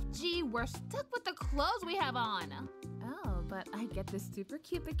 OMFG, we're stuck with the clothes we have on. Oh, but I get this super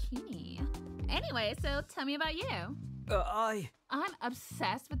cute bikini. Anyway, so tell me about you. I'm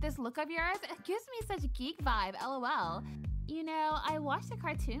obsessed with this look of yours. It gives me such a geek vibe, LOL. You know, I watched a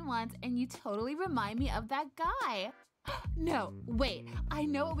cartoon once and you totally remind me of that guy. No, wait, I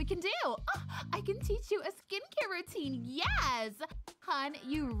know what we can do. I can teach you a skincare routine, yes! Hun,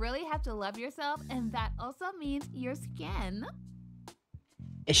 you really have to love yourself, and that also means your skin.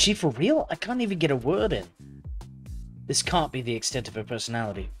 Is she for real? I can't even get a word in. This can't be the extent of her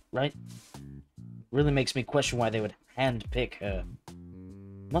personality, right? Really makes me question why they would handpick her.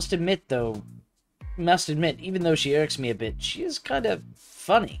 Must admit, even though she irks me a bit, she is kind of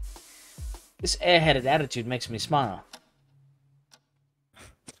funny. This airheaded attitude makes me smile.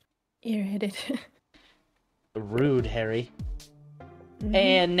 Airheaded. Rude, Harry.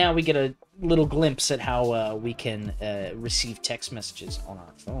 And now we get a little glimpse at how we can receive text messages on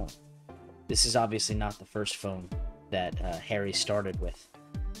our phone. This is obviously not the first phone that Harry started with.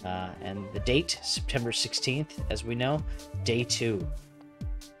 And the date, September 16th, as we know, day 2.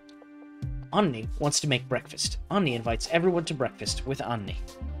 Anni wants to make breakfast. Anni invites everyone to breakfast with Anni.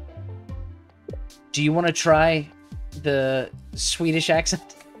 Do you want to try the Swedish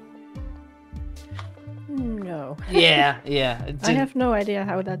accent? No. Yeah. I have no idea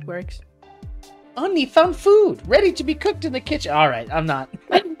how that works. Anni found food, ready to be cooked in the kitchen. Alright, I'm not.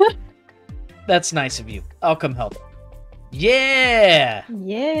 That's nice of you. I'll come help. Yeah!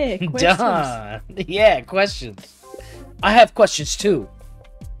 Yeah, questions. Done. Yeah, questions. I have questions too.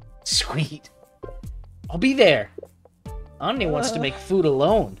 Sweet. I'll be there. Anni wants to make food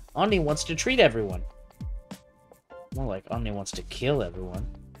alone. Anni wants to treat everyone. More like Anni wants to kill everyone.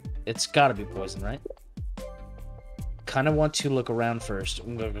 It's gotta be poison, right? Kinda want to look around first.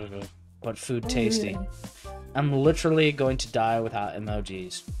 But food tasty. Really? I'm literally going to die without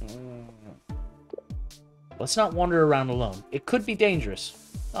emojis. Let's not wander around alone. It could be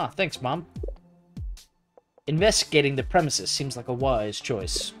dangerous. Ah, thanks, Mom. Investigating the premises seems like a wise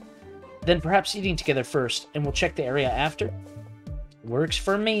choice. Then perhaps eating together first, and we'll check the area after? Works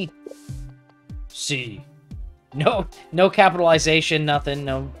for me. See. No capitalization, nothing,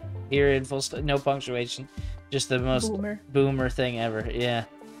 no period, full stop, no punctuation. Just the most boomer thing ever, yeah.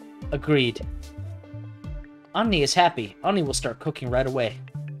 Agreed. Anni is happy. Anni will start cooking right away.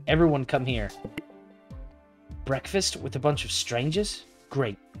 Everyone come here. Breakfast with a bunch of strangers?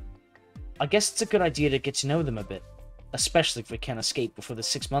 Great. I guess it's a good idea to get to know them a bit. Especially if we can't escape before the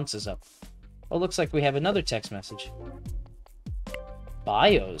 6 months is up. Well, looks like we have another text message.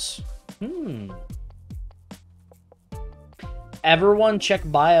 Bios. Everyone check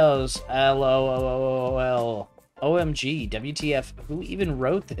bios. LOL. OMG. WTF. Who even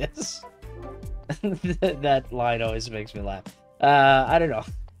wrote this? That line always makes me laugh. I don't know.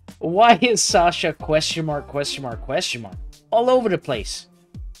 Why is Sasha ? All over the place?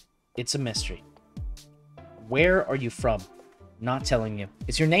 It's a mystery. Where are you from? Not telling you.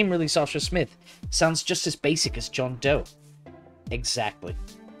 Is your name really Sasha Smith? Sounds just as basic as John Doe. Exactly.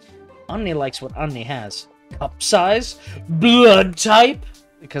 Anni likes what Anni has. Cup size? Blood type?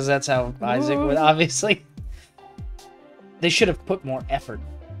 Because that's how Isaac would, obviously. They should have put more effort.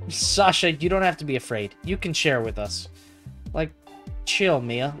 Sasha, you don't have to be afraid. You can share with us. Like, chill,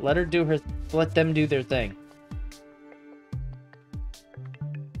 Mia. Let them do their thing.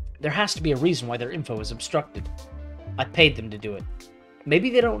 There has to be a reason why their info is obstructed. I paid them to do it. Maybe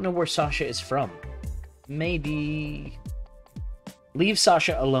they don't know where Sasha is from. Maybe... Leave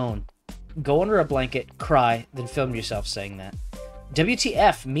Sasha alone. Go under a blanket, cry, then film yourself saying that.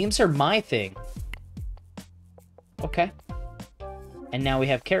 WTF, memes are my thing. Okay. And now we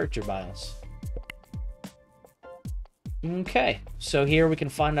have character bios. Okay, so here we can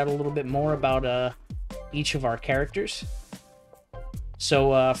find out a little bit more about each of our characters.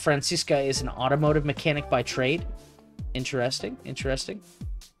 So Francisca is an automotive mechanic by trade. Interesting.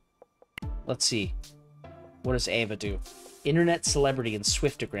 Let's see. What does Ava do? Internet celebrity and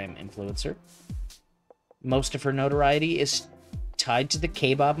Swiftogram influencer. Most of her notoriety is tied to the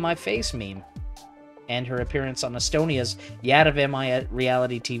Kebab My Face meme and her appearance on Estonia's Järvemä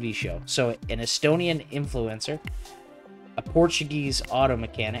reality TV show. So an Estonian influencer, a Portuguese auto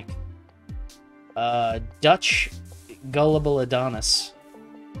mechanic, Dutch gullible Adonis,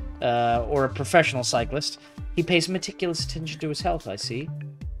 or a professional cyclist. He pays meticulous attention to his health, I see.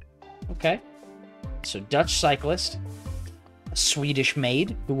 Okay. So, Dutch cyclist. A Swedish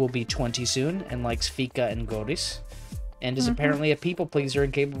maid, who will be 20 soon, and likes fika and godis. And is apparently a people pleaser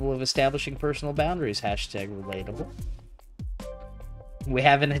and capable of establishing personal boundaries. Hashtag relatable. We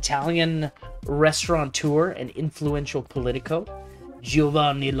have an Italian restaurateur and influential politico,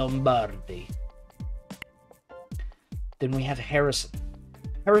 Giovanni Lombardi. Then we have Harrison.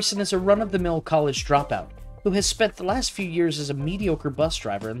 Harrison is a run-of-the-mill college dropout who has spent the last few years as a mediocre bus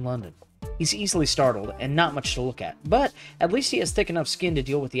driver in London. He's easily startled and not much to look at, but at least he has thick enough skin to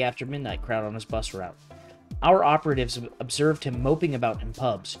deal with the after-midnight crowd on his bus route. Our operatives observed him moping about in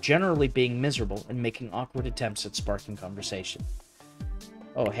pubs, generally being miserable and making awkward attempts at sparking conversation.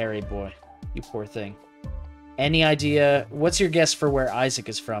 Oh, Harry boy, you poor thing. Any idea? What's your guess for where Isaac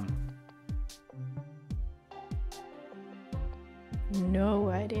is from? No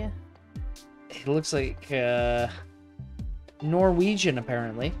idea. It looks like Norwegian,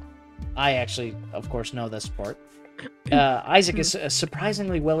 apparently. I actually, of course, know this part. Isaac is a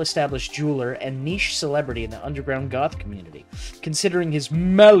surprisingly well-established jeweler and niche celebrity in the underground goth community. Considering his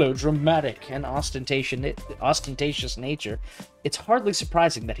melodramatic and ostentatious nature, it's hardly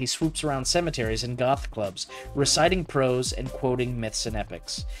surprising that he swoops around cemeteries and goth clubs, reciting prose and quoting myths and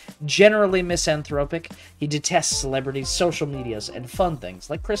epics. Generally misanthropic, he detests celebrities, social medias, and fun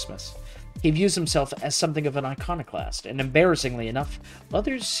things like Christmas. He views himself as something of an iconoclast, and embarrassingly enough,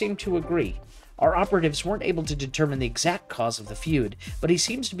 others seem to agree. Our operatives weren't able to determine the exact cause of the feud, but he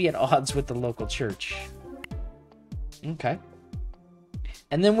seems to be at odds with the local church. Okay.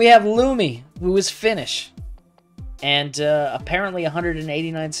 And then we have Lumi, who is Finnish. And apparently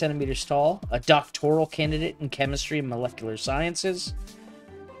 189 centimeters tall, a doctoral candidate in chemistry and molecular sciences.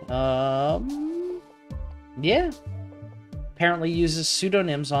 Yeah. Apparently uses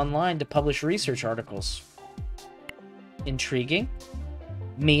pseudonyms online to publish research articles. Intriguing.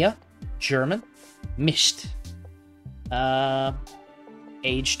 Mia, German. Mischt.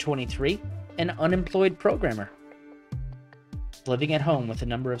 Age 23. An unemployed programmer. Living at home with a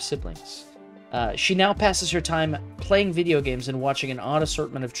number of siblings. She now passes her time playing video games and watching an odd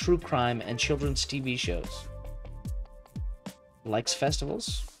assortment of true crime and children's TV shows. Likes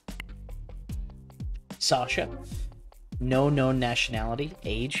festivals. Sasha. No known nationality,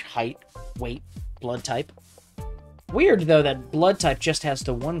 age, height, weight, blood type. Weird, though, that blood type just has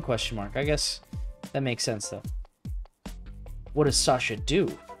the one question mark. I guess that makes sense, though. What does Sasha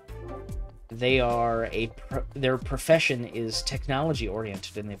do? Their profession is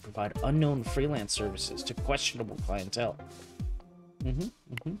technology-oriented, and they provide unknown freelance services to questionable clientele. And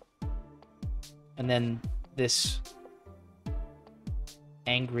then this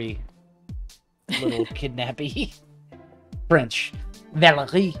angry little kidnappee. French.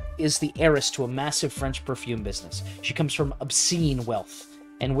 Valérie is the heiress to a massive French perfume business. She comes from obscene wealth,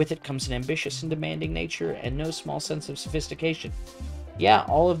 and with it comes an ambitious and demanding nature and no small sense of sophistication. Yeah,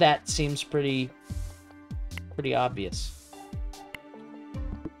 all of that seems pretty obvious.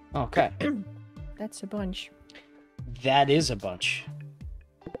 Okay. That's a bunch. That is a bunch.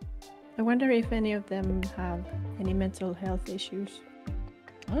 I wonder if any of them have any mental health issues.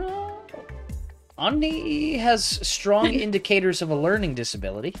 Andi has strong indicators of a learning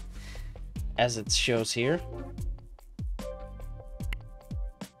disability, as it shows here.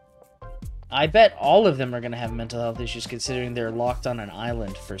 I bet all of them are going to have mental health issues, considering they're locked on an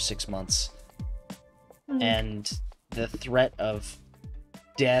island for 6 months. And the threat of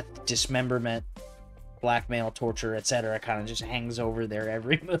death, dismemberment, blackmail, torture, etc. kind of just hangs over their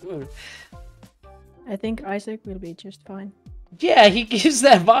every move. I think Isaac will be just fine. Yeah, he gives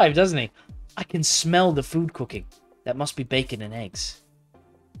that vibe, doesn't he? I can smell the food cooking. That must be bacon and eggs.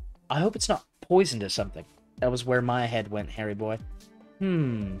 I hope it's not poisoned or something. That was where my head went, Harry boy.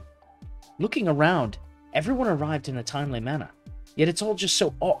 Looking around, everyone arrived in a timely manner. Yet it's all just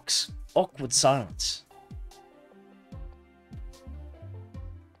so awkward silence.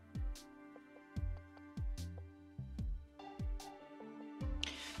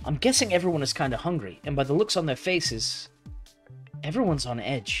 I'm guessing everyone is kind of hungry, and by the looks on their faces, everyone's on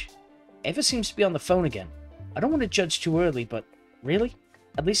edge. Eva seems to be on the phone again. I don't want to judge too early, but really?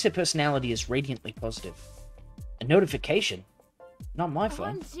 At least her personality is radiantly positive. A notification? Not my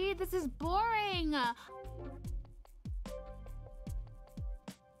phone. OMG, this is boring!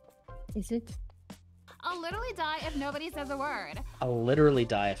 Is it? I'll literally die if nobody says a word. I'll literally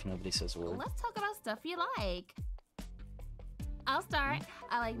die if nobody says a word. Let's talk about stuff you like. I'll start.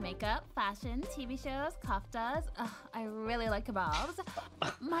 I like makeup, fashion, TV shows, koftas. Ugh, I really like kebabs.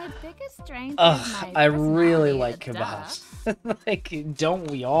 My biggest strength is my I really like personality, kebabs. Like, don't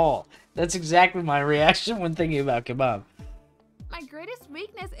we all? That's exactly my reaction when thinking about kebab. My greatest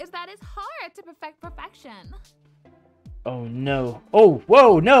weakness is that it's hard to perfect perfection. Oh no. Oh,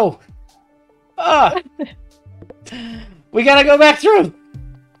 whoa, no! Ah! We gotta go back through!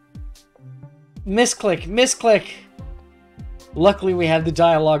 Misclick, misclick! Luckily we have the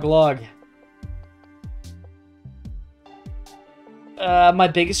dialogue log. My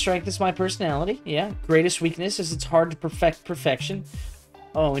biggest strength is my personality, yeah. Greatest weakness is it's hard to perfect perfection.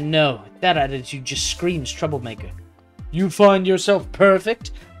 Oh no, that attitude just screams troublemaker. You find yourself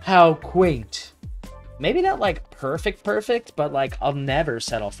perfect? How quaint. Maybe not like perfect, but like I'll never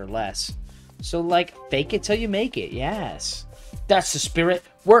settle for less. So like fake it till you make it, yes. That's the spirit.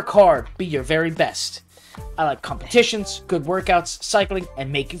 Work hard, be your very best. I like competitions, good workouts, cycling,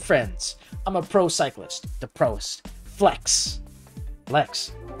 and making friends. I'm a pro cyclist, the proest. Flex.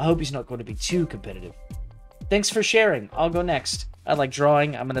 Flex. I hope he's not going to be too competitive. Thanks for sharing. I'll go next. I like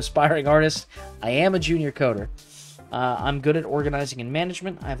drawing. I'm an aspiring artist. I am a junior coder. I'm good at organizing and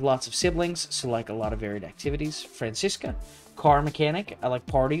management. I have lots of siblings, so like a lot of varied activities. Francisca, car mechanic. I like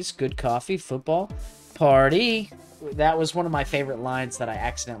parties, good coffee, football. Party. That was one of my favorite lines that I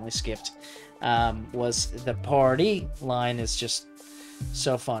accidentally skipped. Was the party line is just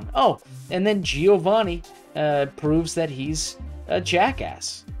so fun. Oh, and then Giovanni proves that he's a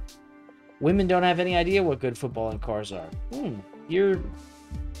jackass. Women don't have any idea what good football and cars are. You're...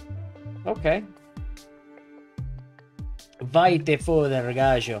 Okay. Vai te fuori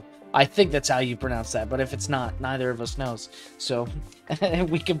ragaggio. I think that's how you pronounce that, but if it's not, neither of us knows. So,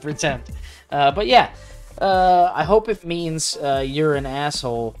 we can pretend. But yeah, I hope it means you're an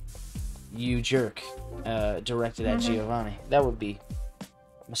asshole, you jerk, directed at Giovanni. That would be...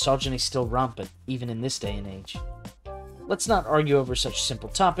 Misogyny still rampant, even in this day and age. Let's not argue over such simple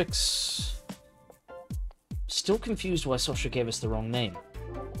topics. Still confused why Sosha gave us the wrong name.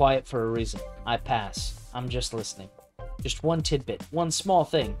 Quiet for a reason. I pass. I'm just listening. Just one tidbit, one small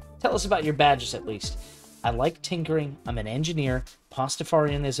thing. Tell us about your badges at least. I like tinkering, I'm an engineer,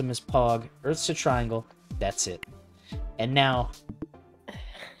 Pastafarianism is Pog, Earth's a triangle, that's it. And now...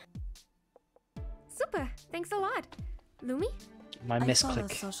 Super, thanks a lot. Lumi? I follow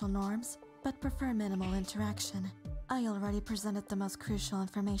social norms, but prefer minimal interaction. I already presented the most crucial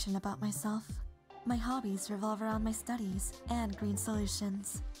information about myself. My hobbies revolve around my studies and green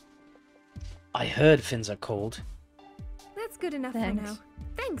solutions. I heard fins are cold. That's good enough for now.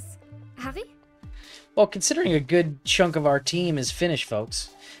 Thanks. Harry? Well, considering a good chunk of our team is Finnish folks,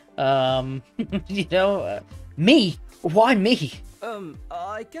 you know, me? Why me?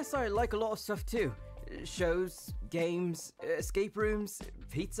 I guess I like a lot of stuff too. Shows, games, escape rooms,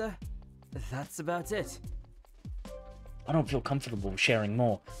 pizza. That's about it. I don't feel comfortable sharing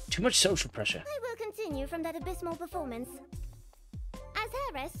more. Too much social pressure. I will continue from that abysmal performance. As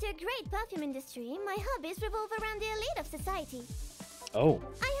heiress to a great perfume industry, my hobbies revolve around the elite of society. Oh.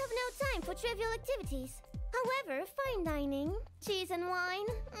 I have no time for trivial activities. However, fine dining, cheese and wine,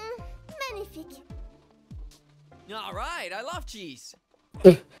 magnifique. Alright, I love cheese.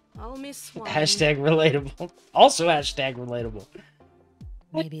 I'll miss wine. Hashtag relatable. Also hashtag relatable.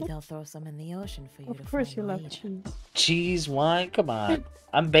 Maybe they'll throw some in the ocean for you to Of course find you love later. cheese. Cheese, wine, come on.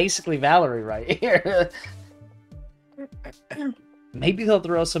 I'm basically Valerie right here. Maybe they'll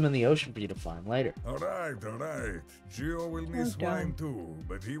throw some in the ocean for you to find later. Alright. Gio will miss wine too,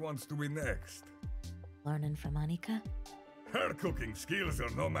 but he wants to be next. Learning from Annika? Her cooking skills are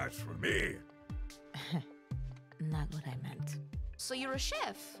no match for me. Not what I meant. So you're a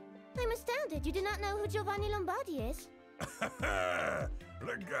chef? I'm astounded you do not know who Giovanni Lombardi is.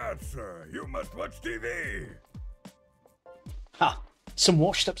 Ragazza, you must watch TV. Ha! Some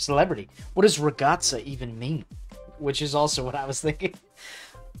washed up celebrity. What does ragazza even mean? Which is also what I was thinking.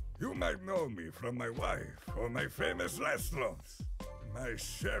 You might know me from my wife or my famous restaurants. My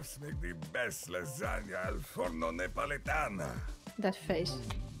chefs make the best lasagna al forno napoletana. That face.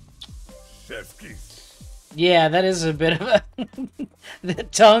 Chef's kiss. Yeah, that is a bit of a... the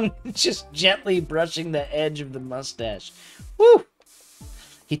tongue just gently brushing the edge of the mustache. Woo!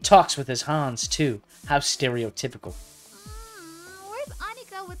 He talks with his hands, too. How stereotypical. Where's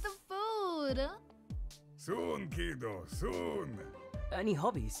Annika with the food? Soon, kiddo, soon. Any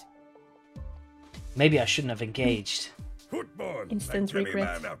hobbies? Maybe I shouldn't have engaged. Football, Instant like any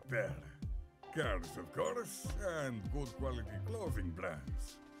regret. man up there. Cars, of course, and good quality clothing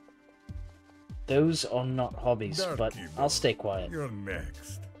brands. Those are not hobbies, Dark but kiddo, I'll stay quiet. You're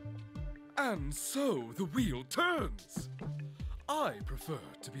next. And so the wheel turns. I prefer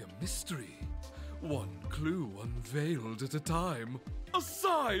to be a mystery. One clue unveiled at a time.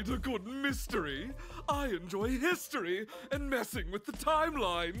 Aside a good mystery, I enjoy history and messing with the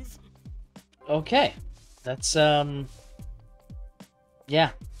timelines. Okay. That's,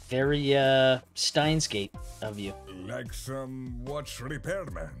 yeah, very, Steins Gate of you. Like some watch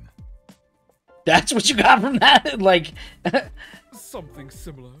repairman. That's what you got from that? Like... Something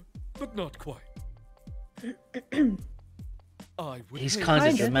similar, but not quite. I would He's hate kind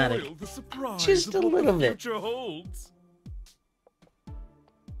of to dramatic. spoil the surprise Just of a what little the bit. future holds.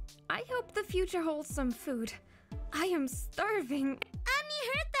 I hope the future holds some food. I am starving. Ani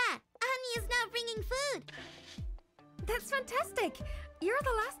heard that! Ani is now bringing food! That's fantastic! You're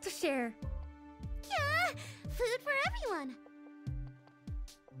the last to share. Yeah! Food for everyone!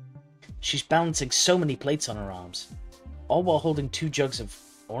 She's balancing so many plates on her arms, all while holding 2 jugs of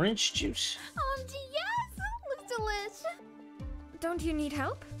orange juice. Yes! Looks delish. Don't you need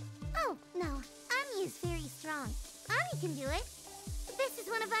help? Oh, no. Ani is very strong. Ani can do it. This is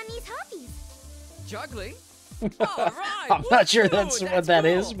one of Ani's hobbies. Juggling? Alright! I'm not sure that's woohoo, what that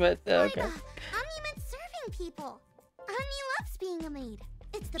is, cool. but okay. Ani meant serving people. Ani loves being a maid.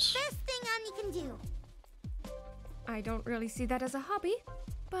 It's the best thing Ani can do. I don't really see that as a hobby,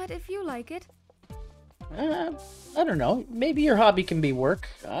 but if you like it. I don't know. Maybe your hobby can be work.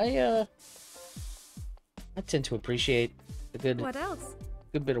 I tend to appreciate a good What else?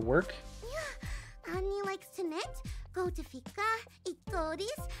 good bit of work. Yeah, Ani likes to knit, go to fika, eat goodies,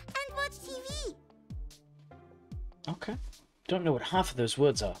 and watch TV. Okay. Don't know what half of those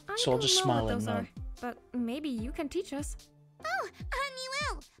words are, so I'll just smile and nod. But maybe you can teach us. Oh,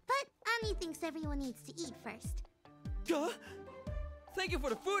 Ani will. But Ani thinks everyone needs to eat first. Thank you for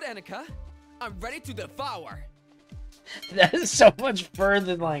the food, Annika. I'm ready to devour. That is so much further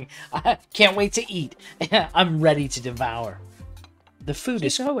than like, I can't wait to eat. I'm ready to devour. The food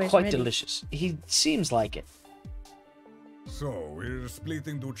She's is always quite ready. delicious. He seems like it. So, we're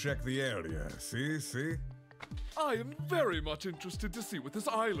splitting to check the area. See? I am very much interested to see what this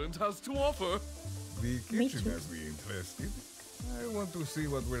island has to offer. The Me kitchen too. has me interested. I want to see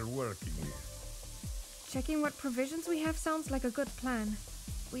what we're working with. Checking what provisions we have sounds like a good plan.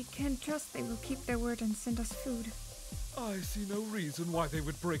 We can trust they will keep their word and send us food. I see no reason why they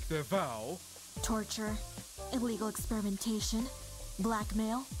would break their vow. Torture, illegal experimentation,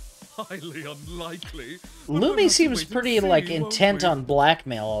 blackmail. Highly unlikely. but Lumi we'll have to seems wait and pretty, see, like, won't intent we? on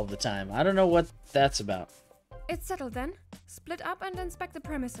blackmail all the time. I don't know what that's about. It's settled then. Split up and inspect the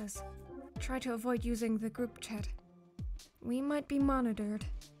premises. Try to avoid using the group chat. We might be monitored.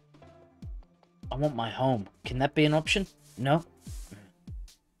 I want my home. Can that be an option? No?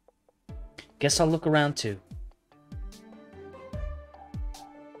 Guess I'll look around too.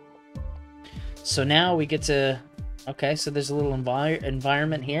 So now we get to... Okay, so there's a little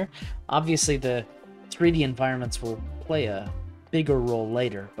environment here. Obviously the 3D environments will play a bigger role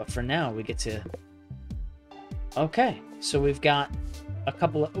later, but for now we get to... Okay, so we've got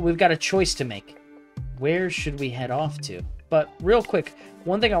a choice to make. Where should we head off to? But real quick,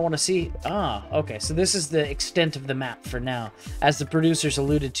 one thing I want to see... okay, so this is the extent of the map for now. As the producers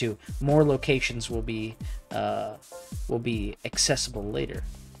alluded to, more locations will be accessible later.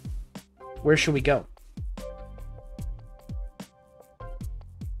 Where should we go?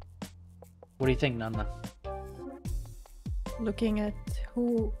 What do you think, Nana? Looking at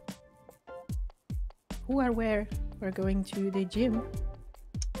who are where. We're going to the gym.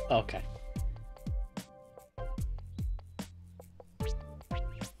 Okay.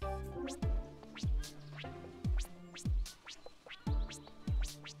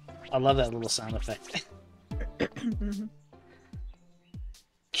 I love that little sound effect.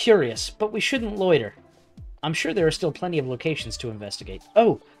 Curious, but we shouldn't loiter. I'm sure there are still plenty of locations to investigate.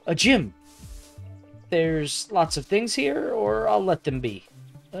 Oh, a gym! There's lots of things here, or I'll let them be.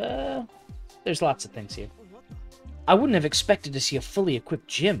 There's lots of things here. I wouldn't have expected to see a fully equipped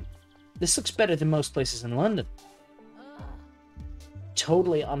gym. This looks better than most places in London.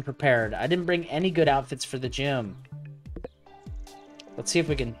 Totally unprepared. I didn't bring any good outfits for the gym. Let's see if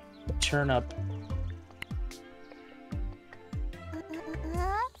we can turn up.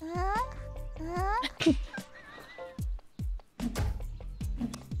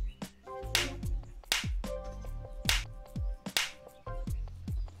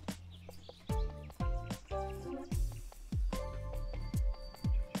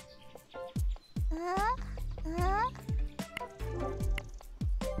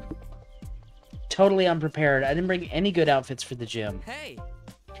 Totally unprepared. I didn't bring any good outfits for the gym. Hey!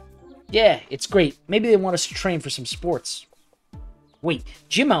 Yeah, it's great. Maybe they want us to train for some sports. Wait,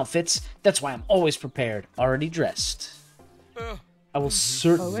 gym outfits? That's why I'm always prepared. Already dressed. I will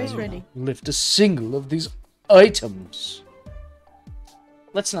certainly Always ready. lift a single of these items.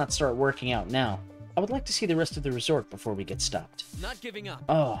 Let's not start working out now. I would like to see the rest of the resort before we get stopped. Not giving up.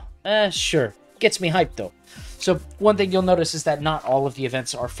 Oh, sure. Gets me hyped, though. So, one thing you'll notice is that not all of the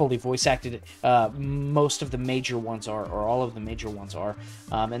events are fully voice acted. Most of the major ones are, or all of the major ones are.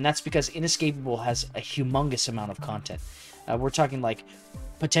 And that's because Inescapable has a humongous amount of content. We're talking, like,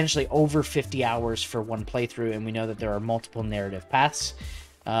 potentially over 50 hours for one playthrough, and we know that there are multiple narrative paths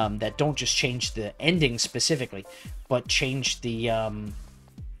that don't just change the ending specifically, but change the,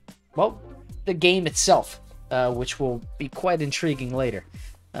 well, the game itself, which will be quite intriguing later.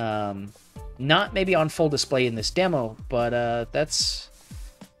 Not maybe on full display in this demo, but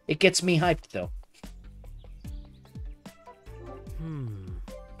it gets me hyped, though.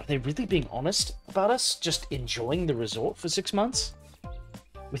 Are they really being honest about us just enjoying the resort for 6 months?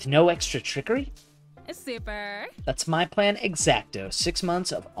 With no extra trickery? Super. That's my plan exacto. 6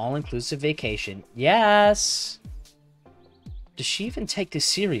 months of all-inclusive vacation. Yes! Does she even take this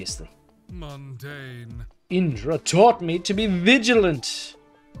seriously? Mundane. Indra taught me to be vigilant.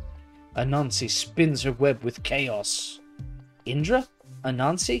 Anansi spins her web with chaos. Indra?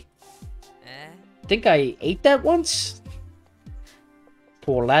 Anansi? Think I ate that once?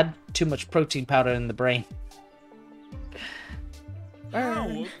 Poor lad. Too much protein powder in the brain. How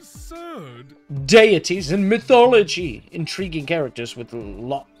absurd. Deities and mythology. Intriguing characters with a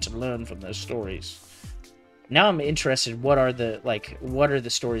lot to learn from their stories. Now I'm interested, what are the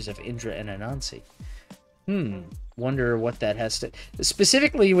stories of Indra and Anansi? Wonder what that has to...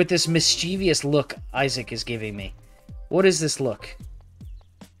 Specifically with this mischievous look Isaac is giving me. What is this look?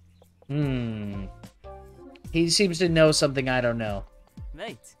 He seems to know something I don't know.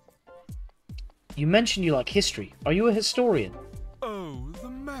 Mate. You mentioned you like history. Are you a historian? Oh, the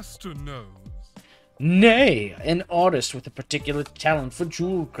master knows. Nay, an artist with a particular talent for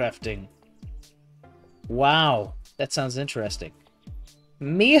jewel crafting. Wow, that sounds interesting.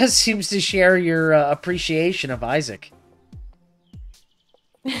 Mia seems to share your appreciation of Isaac.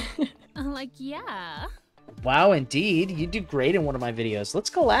 Like, yeah. Wow, indeed. You do great in one of my videos. Let's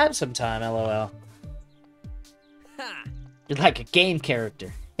collab sometime, LOL. You're like a game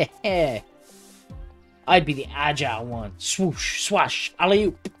character. Heh. I'd be the agile one. Swoosh, swash,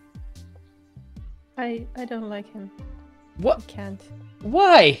 alley-oop. I don't like him. What? I can't.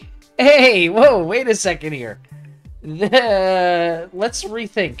 Why? Hey, whoa, wait a second here. Let's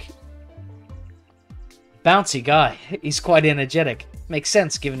rethink. Bouncy guy. He's quite energetic. Makes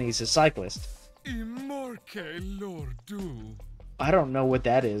sense given he's a cyclist. Imorque lordu. I don't know what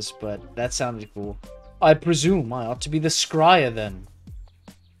that is, but that sounded cool. I presume I ought to be the scryer then.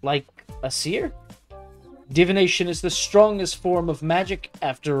 Like a seer? Divination is the strongest form of magic,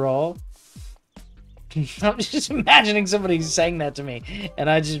 after all. I'm just imagining somebody saying that to me, and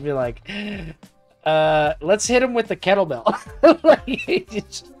I'd just be like, let's hit him with the kettlebell.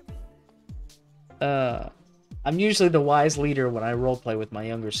 I'm usually the wise leader when I roleplay with my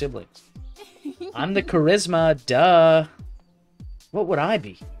younger siblings. I'm the charisma, duh. What would I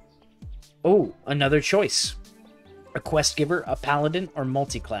be? Oh, another choice. A quest giver, a paladin, or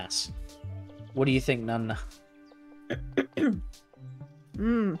multi-class. What do you think, Nanna?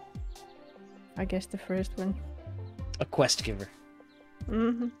 I guess the first one. A quest giver.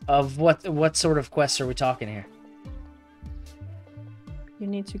 Mm-hmm. Of what sort of quests are we talking here? You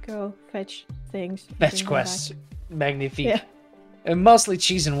need to go fetch things. Fetch quests. Magnifique. Yeah. And mostly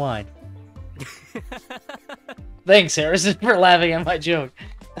cheese and wine. Thanks, Harrison, for laughing at my joke.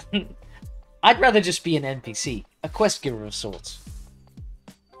 I'd rather just be an NPC. A quest giver of sorts.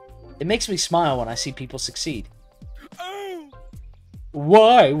 It makes me smile when I see people succeed.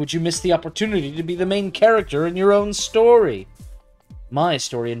 Why would you miss the opportunity to be the main character in your own story? My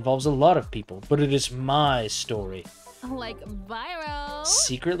story involves a lot of people, but it is my story. Like viral.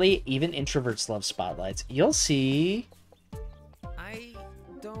 Secretly, even introverts love spotlights. You'll see. I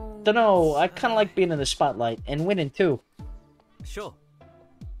don't... Dunno, I kind of like being in the spotlight, and winning too. Sure.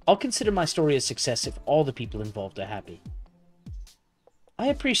 I'll consider my story a success if all the people involved are happy. I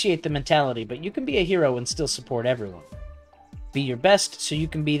appreciate the mentality, but you can be a hero and still support everyone. Be your best so you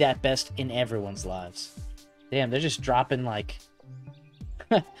can be that best in everyone's lives. Damn, they're just dropping like...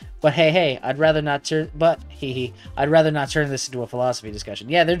 But hey, I'd rather not turn... But, I'd rather not turn this into a philosophy discussion.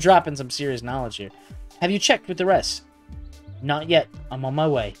 Yeah, they're dropping some serious knowledge here. Have you checked with the rest? Not yet. I'm on my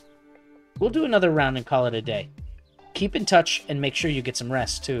way. We'll do another round and call it a day. Keep in touch and make sure you get some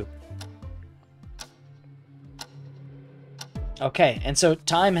rest, too. Okay, and so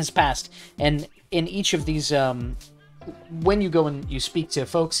time has passed, and in each of these, when you go and you speak to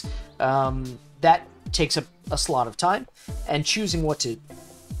folks, that takes up a slot of time, and choosing what to,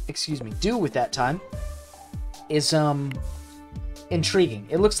 do with that time is intriguing.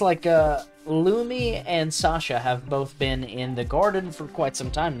 It looks like Lumi and Sasha have both been in the garden for quite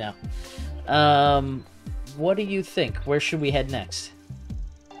some time now. What do you think? Where should we head next?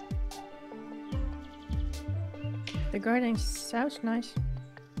 The garden sounds nice.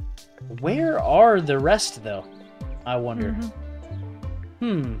 Where are the rest, though? I wonder.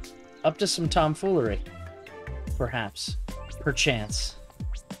 Up to some tomfoolery. Perhaps. Perchance.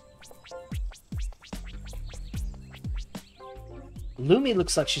 Lumi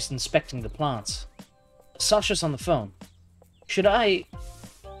looks like she's inspecting the plants. Sasha's on the phone. Should I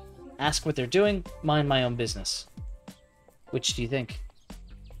ask what they're doing? Mind my own business. Which do you think?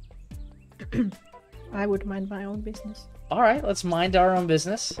 I would mind my own business. Alright, let's mind our own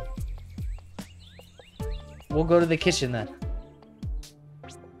business. We'll go to the kitchen then.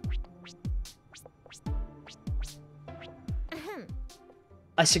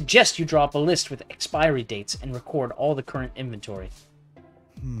 I suggest you draw up a list with expiry dates and record all the current inventory.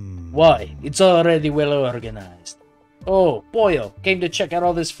 Why? It's already well organized. Oh, Boyo came to check out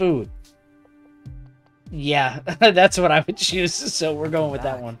all this food. Yeah, that's what I would choose, so we're going with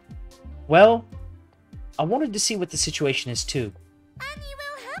that one. Well, I wanted to see what the situation is too. Annie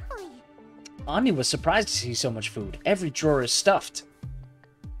will happily. Annie was surprised to see so much food. Every drawer is stuffed.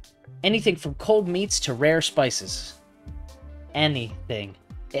 Anything from cold meats to rare spices. Anything.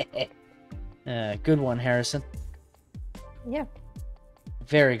 Good one, Harrison. Yeah.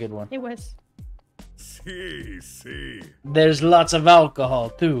 Very good one. It was. See. There's lots of alcohol,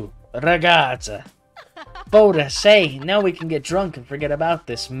 too. Ragazza. Boda, say, now we can get drunk and forget about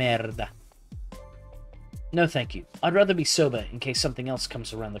this merda. No, thank you. I'd rather be sober in case something else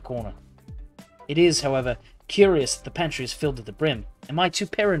comes around the corner. It is, however, curious that the pantry is filled to the brim. Am I too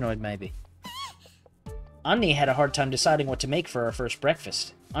paranoid, maybe? Annie had a hard time deciding what to make for our first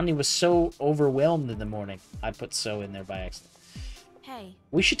breakfast. Annie was so overwhelmed in the morning. I put so in there by accident. Hey.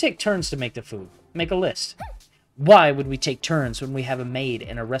 We should take turns to make the food. Make a list. Why would we take turns when we have a maid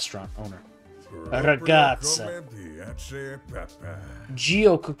and a restaurant owner? Ragazza.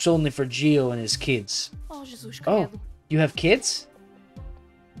 Gio cooks only for Gio and his kids. Oh, Jesus Oh, you have kids?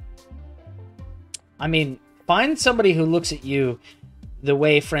 I mean, find somebody who looks at you the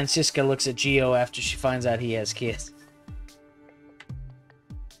way Francisca looks at Gio after she finds out he has kids.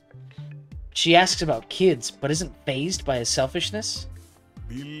 She asks about kids, but isn't fazed by his selfishness.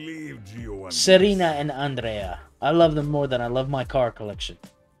 Believe Gio and Serena and Andrea. I love them more than I love my car collection.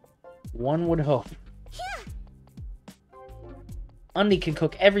 One would hope. Annie can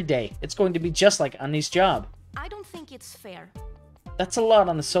cook every day. It's going to be just like Annie's job. I don't think it's fair. That's a lot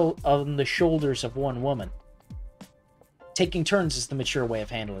on the shoulders of one woman. Taking turns is the mature way of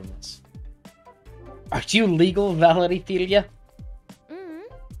handling this. Are you legal, Valerithelia?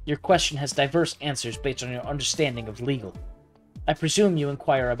 Your question has diverse answers based on your understanding of legal. I presume you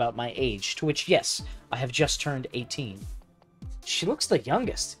inquire about my age, to which, yes, I have just turned 18. She looks the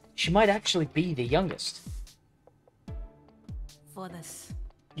youngest. She might actually be the youngest. For this.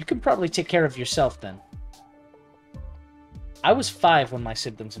 You can probably take care of yourself, then. I was 5 when my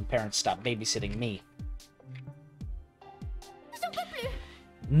siblings and parents stopped babysitting me.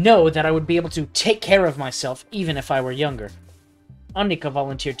 Know that I would be able to take care of myself even if I were younger. Annika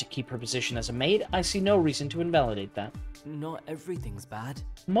volunteered to keep her position as a maid. I see no reason to invalidate that. Not everything's bad.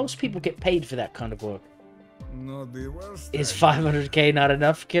 Most people get paid for that kind of work. Not the worst. Is 500k not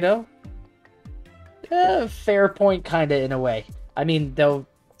enough, kiddo? Fair point, kinda, in a way. I mean, though,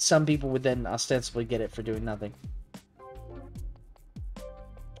 some people would then ostensibly get it for doing nothing.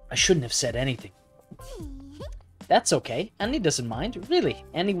 I shouldn't have said anything. That's okay. Annie doesn't mind. Really,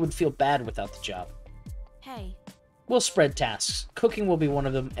 Annie would feel bad without the job. Hey. We'll spread tasks. Cooking will be one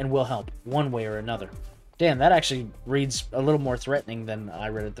of them, and we'll help, one way or another. Damn, that actually reads a little more threatening than I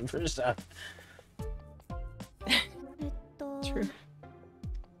read it the first time. True.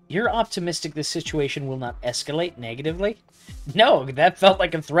 You're optimistic this situation will not escalate negatively? No, that felt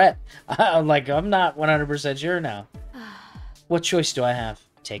like a threat. I'm not 100% sure now. What choice do I have?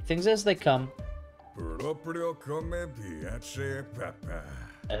 Take things as they come. Proprio come piace papa.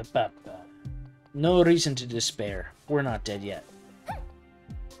 Papa. No reason to despair. We're not dead yet.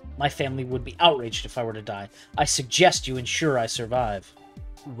 My family would be outraged if I were to die. I suggest you ensure I survive.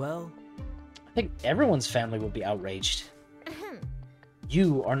 Well, I think everyone's family would be outraged.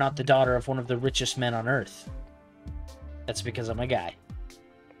 You are not the daughter of one of the richest men on Earth. That's because I'm a guy.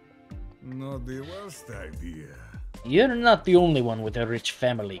 Not the worst idea. You're not the only one with a rich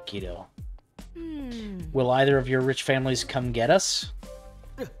family, kiddo. Will either of your rich families come get us?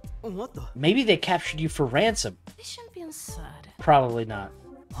 What the? Maybe they captured you for ransom. They shouldn't be inside. Probably not.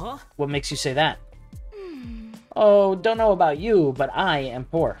 Huh? What makes you say that? Oh, don't know about you, but I am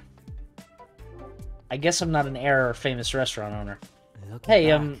poor. I guess I'm not an heir or famous restaurant owner.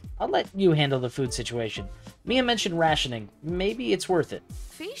 Hey, I'll let you handle the food situation. Mia mentioned rationing. Maybe it's worth it.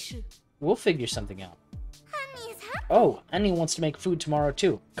 Fish? We'll figure something out. Annie is happy. Oh, Annie wants to make food tomorrow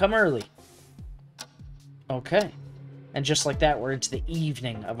too. Come early. Okay. And just like that, we're into the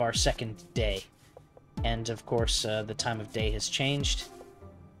evening of our second day. And of course, the time of day has changed.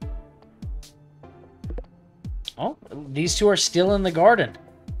 Oh, these two are still in the garden.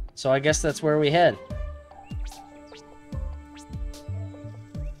 So I guess that's where we head.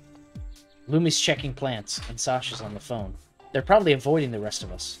 Lumi's checking plants, and Sasha's on the phone. They're probably avoiding the rest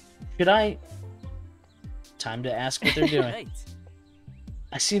of us. Should I... Time to ask what they're doing.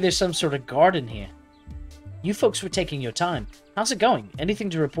 I see there's some sort of garden here. You folks were taking your time. How's it going? Anything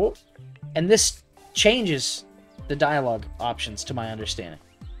to report? And this changes the dialogue options, to my understanding.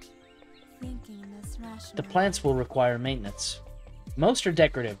 The plants will require maintenance. Most are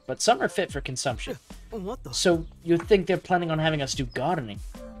decorative, but some are fit for consumption. What the? So you think they're planning on having us do gardening?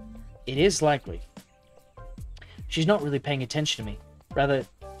 It is likely. She's not really paying attention to me. Rather,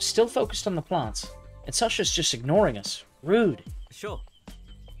 still focused on the plants. And Sasha's just ignoring us. Rude. Sure.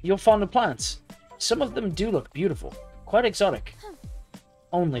 You're fond of plants. Some of them do look beautiful. Quite exotic.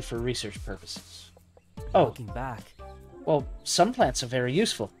 Only for research purposes. Oh. Looking back. Well, some plants are very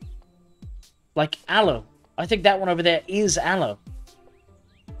useful. Like aloe. I think that one over there is aloe.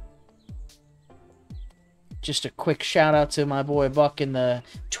 Just a quick shout out to my boy Buck in the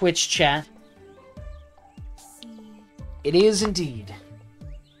Twitch chat. It is indeed.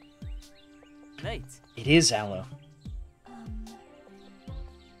 Nate. It is aloe.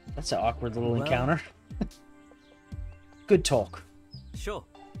 That's an awkward little encounter. Good talk. Sure.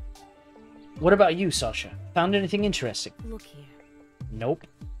 What about you, Sasha? Found anything interesting? Look here. Nope.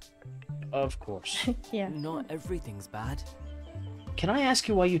 Of course. Yeah. Not everything's bad. Can I ask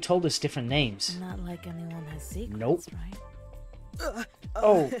you why you told us different names? Not like anyone has secrets, Nope. right?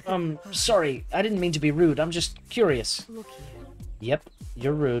 Oh, sorry. I didn't mean to be rude. I'm just curious. Look here. Yep,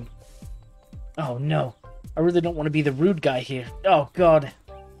 you're rude. Oh, no. I really don't want to be the rude guy here. Oh, God.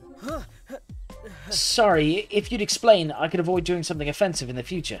 Sorry, if you'd explain, I could avoid doing something offensive in the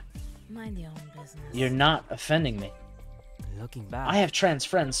future. Mind your own business. You're not offending me. Looking back. I have trans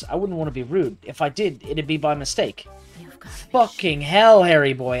friends. I wouldn't want to be rude. If I did, it'd be by mistake. Fucking hell,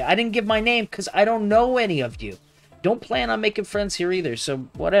 Harry boy. I didn't give my name because I don't know any of you. Don't plan on making friends here either, so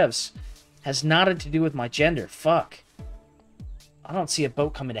whatevs. Has nothing to do with my gender. Fuck. I don't see a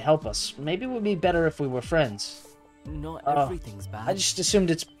boat coming to help us. Maybe it would be better if we were friends. Not everything's bad. I just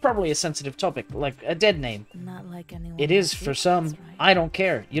assumed it's probably a sensitive topic, like a dead name. Not like anyone It has is for secrets, some. right? I don't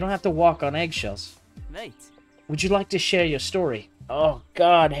care. You don't have to walk on eggshells. Nate. Would you like to share your story? Oh,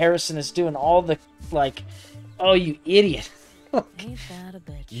 God. Harrison is doing all the, like... Oh, you idiot. Ain't that a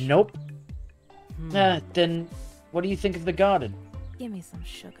bitch? Nope. Then, what do you think of the garden? Give me some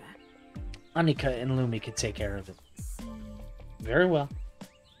sugar. Annika and Lumi could take care of it. Very well.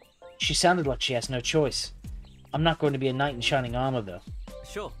 She sounded like she has no choice. I'm not going to be a knight in shining armor, though.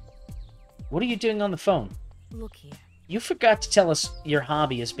 Sure. What are you doing on the phone? Look here. You forgot to tell us your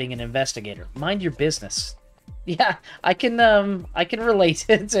hobby is being an investigator. Mind your business. Yeah, I can relate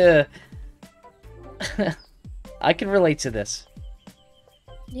to... I can relate to this.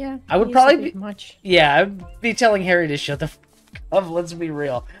 Yeah, I would he's probably a bit be... much. Yeah, I'd be telling Harry to shut the f up, let's be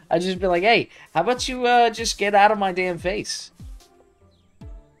real. I'd just be like, hey, how about you just get out of my damn face?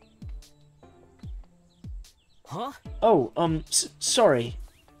 Huh? Oh, sorry.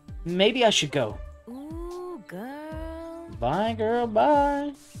 Maybe I should go. Ooh, girl. Bye, girl,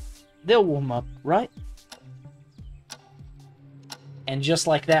 bye. They'll warm up, right? And just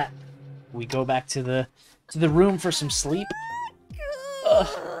like that, we go back to the room for some sleep.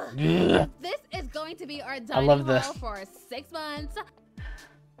 This is going to be our dining love the- hall for 6 months.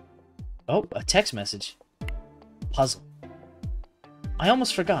 Oh, a text message. Puzzle. I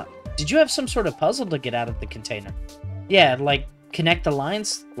almost forgot. Did you have some sort of puzzle to get out of the container? Yeah, like connect the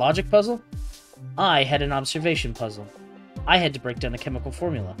lines? Logic puzzle? I had an observation puzzle. I had to break down a chemical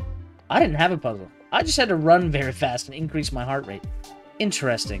formula. I didn't have a puzzle. I just had to run very fast and increase my heart rate.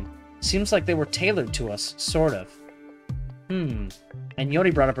 Interesting. Seems like they were tailored to us, sort of. And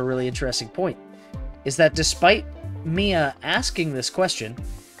Yoni brought up a really interesting point. Is that despite Mia asking this question,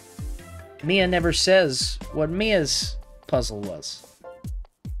 Mia never says what Mia's puzzle was.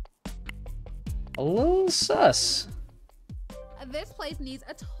 A little sus. This place needs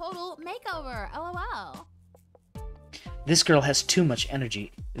a total makeover. LOL. This girl has too much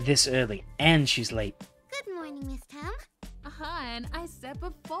energy this early, and she's late. Good morning, Miss Tam. Hun, I said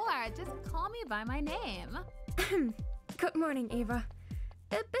before, just call me by my name. Good morning, Ava.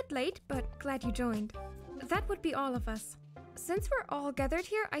 A bit late, but glad you joined. That would be all of us. Since we're all gathered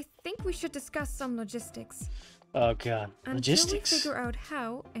here, I think we should discuss some logistics. Oh god, logistics. Until we figure out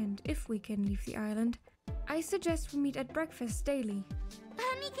how and if we can leave the island, I suggest we meet at breakfast daily.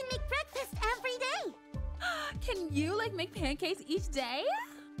 Honey can make breakfast every day. Can you, make pancakes each day?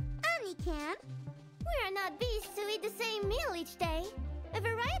 Annie can. We are not beasts who eat the same meal each day. A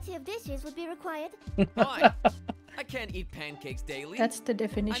variety of dishes would be required. Fine. I can't eat pancakes daily. That's the I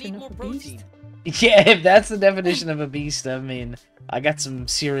definition need of more a protein. beast. Yeah, if that's the definition of a beast, I mean, I got some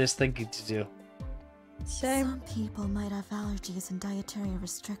serious thinking to do. Some people might have allergies and dietary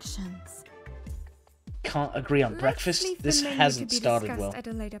restrictions. Can't agree on Let's breakfast. leave the This menu hasn't to be started discussed well. at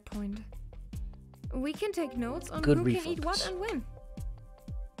a later point. We can take notes on Good who can eat refocus. what and when.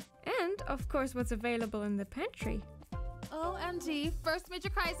 And, of course, what's available in the pantry. OMG, first major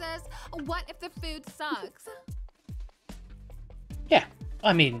crisis. What if the food sucks? Yeah,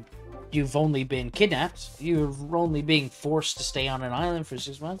 I mean, you've only been kidnapped. You're only being forced to stay on an island for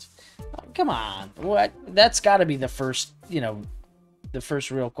 6 months. Come on, what? That's got to be the first, the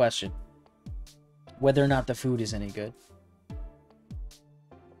first real question. Whether or not the food is any good.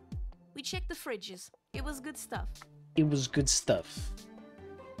 We checked the fridges. It was good stuff. It was good stuff.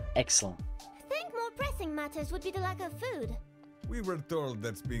 Excellent. Think more pressing matters would be the lack of food. We were told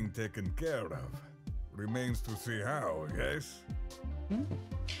that's being taken care of. Remains to see how, yes?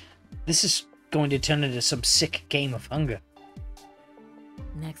 This is going to turn into some sick game of hunger.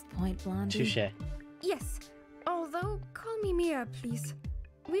 Next point, Blondie. Touche. Yes, although, call me Mia, please.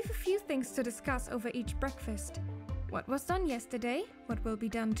 We've a few things to discuss over each breakfast. What was done yesterday, what will be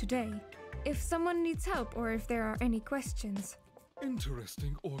done today. If someone needs help or if there are any questions.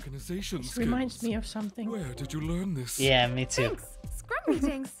 Interesting organization This skills. reminds me of something. Where did you learn this? Yeah, me too. Thanks, scrum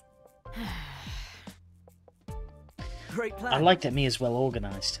meetings. Great plan. I like that Mia's well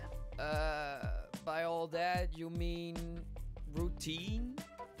organized. By all that, you mean routine?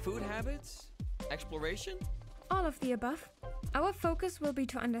 Food habits? Exploration? All of the above. Our focus will be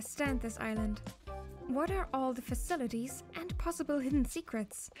to understand this island. What are all the facilities and possible hidden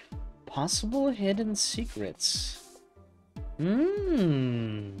secrets? Possible hidden secrets.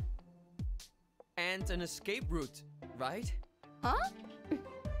 Hmm. And an escape route, right? Huh?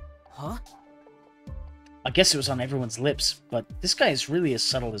 Huh? I guess it was on everyone's lips, but this guy is really as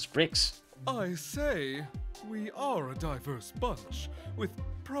subtle as bricks. I say, we are a diverse bunch, with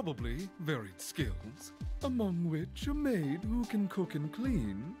probably varied skills, among which a maid who can cook and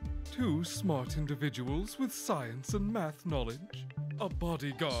clean, 2 smart individuals with science and math knowledge, a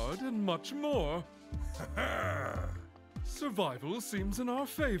bodyguard, and much more. Survival seems in our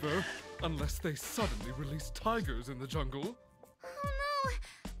favor, unless they suddenly release tigers in the jungle. Oh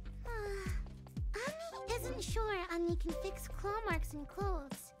no! Annie isn't sure Annie can fix claw marks in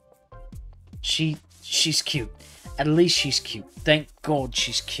clothes. She's cute. At least she's cute. Thank God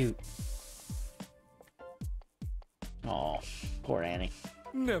she's cute. Oh, poor Annie.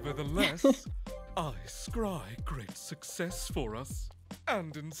 Nevertheless, I scry great success for us.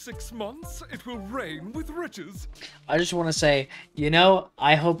 And in 6 months, it will rain with riches. I just want to say,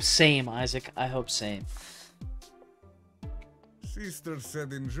 I hope same, Isaac. I hope same. Sister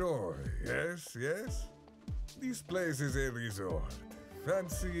said enjoy, yes, yes? This place is a resort.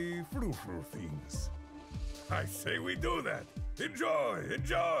 Fancy frou-frou things. I say we do that. Enjoy,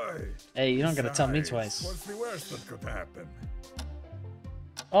 enjoy! Hey, you don't gotta tell me Besides, twice. What's the worst that could happen?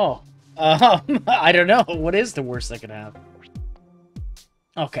 Oh, I don't know. What is the worst that could happen?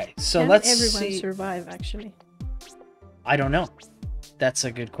 Okay, so Can let's everyone see. survive, actually? I don't know. That's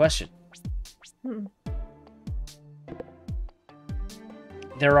a good question.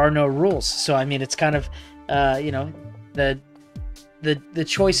 There are no rules, so I mean, it's kind of, the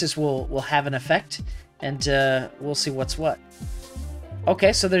choices will have an effect, and we'll see what's what.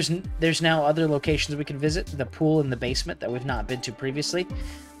 Okay, so there's now other locations we can visit. The pool in the basement that we've not been to previously,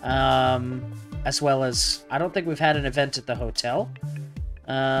 as well as I don't think we've had an event at the hotel.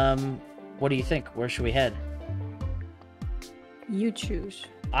 What do you think? Where should we head? You choose.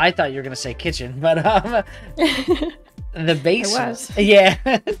 I thought you were gonna say kitchen, but the basement. I was. Yeah,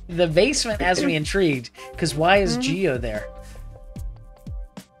 the basement has me intrigued. Because why is Geo there?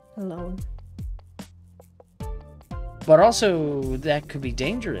 Alone. But also, that could be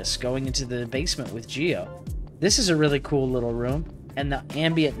dangerous, going into the basement with Geo. This is a really cool little room, and the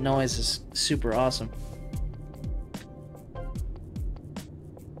ambient noise is super awesome.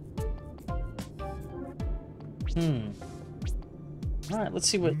 Alright, let's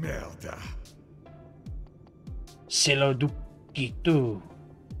see what... Merda. Se lo duchi tu.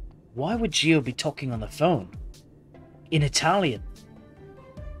 Why would Gio be talking on the phone? In Italian.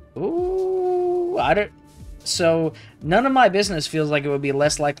 Ooh, I don't... So, none of my business feels like it would be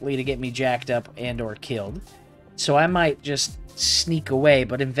less likely to get me jacked up and or killed. So I might just sneak away,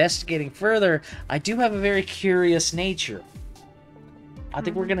 but investigating further, I do have a very curious nature. I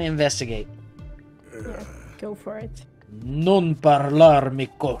think we're going to investigate. Yeah, go for it. Non parlarmi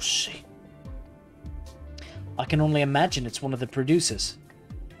così. I can only imagine it's one of the producers.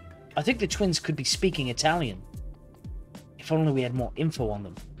 I think the twins could be speaking Italian. If only we had more info on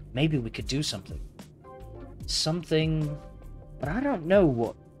them, maybe we could do something. Something... but I don't know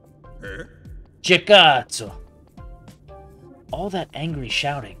what. Che cazzo! All that angry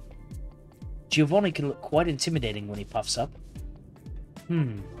shouting. Giovanni can look quite intimidating when he puffs up.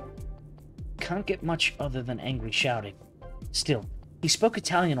 Can't get much other than angry shouting. Still, he spoke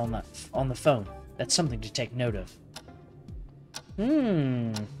Italian on the phone. That's something to take note of.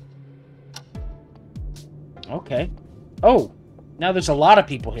 Okay. Oh, now there's a lot of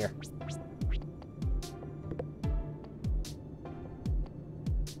people here.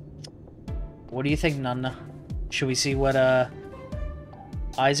 What do you think, Nana? Should we see what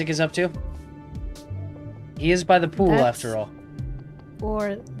Isaac is up to? He is by the pool, after all.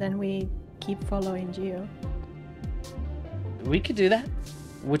 Or then we keep following Gio. We could do that.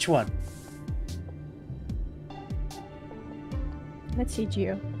 Which one? Let's see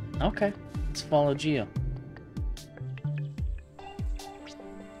Gio. Okay, let's follow Gio.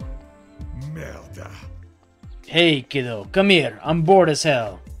 Merda. Hey, kiddo, come here. I'm bored as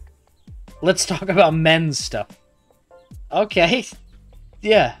hell. Let's talk about men's stuff. Okay.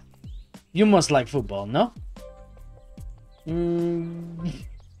 Yeah. You must like football, no?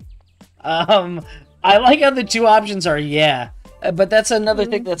 I like how the two options are yeah. But that's another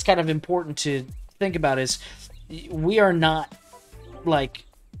thing that's kind of important to think about is we are not like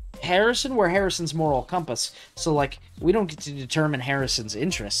Harrison. We're Harrison's moral compass. So like we don't get to determine Harrison's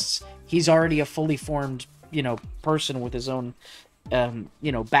interests. He's already a fully formed, person with his own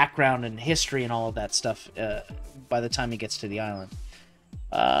background and history and all of that stuff by the time he gets to the island.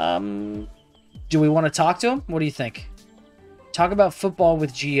 Do we want to talk to him? What do you think? Talk about football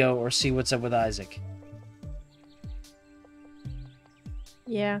with Gio or see what's up with Isaac?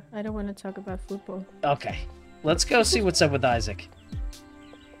 Yeah, I don't want to talk about football. Okay. Let's go see what's up with Isaac.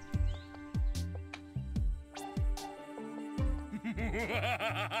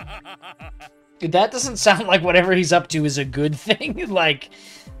 Dude, that doesn't sound like whatever he's up to is a good thing.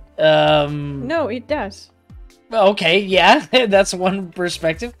 No, it does. Okay, yeah, that's one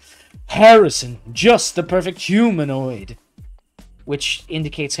perspective. Harrison, just the perfect humanoid. Which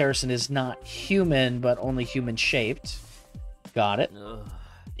indicates Harrison is not human, but only human-shaped. Got it.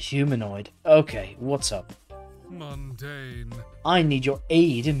 Humanoid. Okay, what's up? Mundane. I need your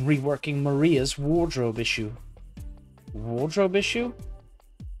aid in reworking Maria's wardrobe issue. Wardrobe issue?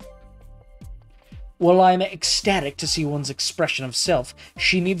 Well, I'm ecstatic to see one's expression of self.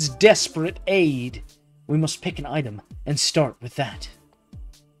 She needs desperate aid. We must pick an item and start with that.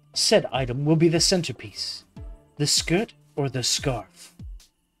 Said item will be the centerpiece. The skirt or the scarf?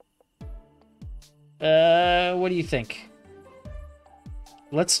 What do you think?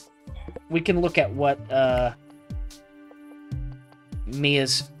 We can look at what,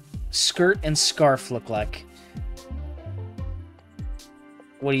 Mia's skirt and scarf look like.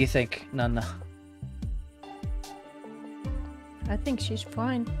 What do you think, Nana? I think she's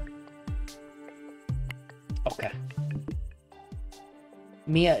fine. Okay.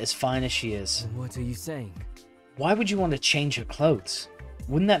 Mia is fine as she is. What are you saying? Why would you want to change her clothes?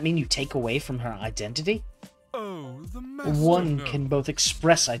 Wouldn't that mean you take away from her identity? Oh, the master. One can both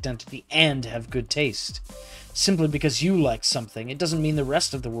express identity and have good taste. Simply because you like something, it doesn't mean the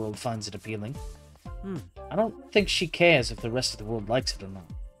rest of the world finds it appealing. I don't think she cares if the rest of the world likes it or not.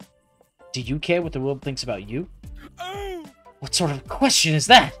 Do you care what the world thinks about you? Oh! What sort of question is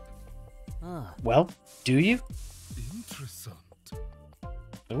that? Ah. Well, do you? Interessant.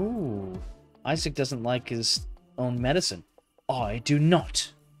 Ooh. Isaac doesn't like his own medicine. I do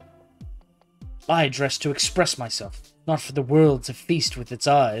not. I dress to express myself, not for the world to feast with its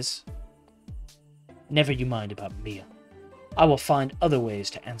eyes. Never you mind about Mia. I will find other ways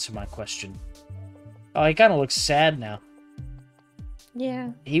to answer my question. Oh, he kind of looks sad now.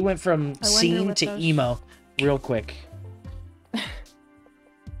 Yeah. He went from scene to emo real quick.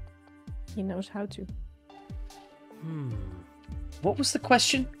 He knows how to. What was the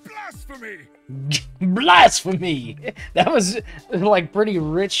question? Blasphemy! Blasphemy! That was like pretty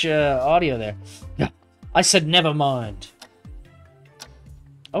rich audio there. I said never mind.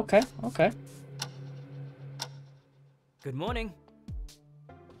 Okay, okay. Good morning.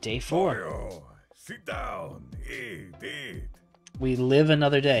 Day 4. Boyo, sit down. Eat. We live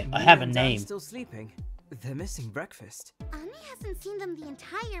another day. I have a Dan's name. still sleeping. They're missing breakfast. Annie hasn't seen them the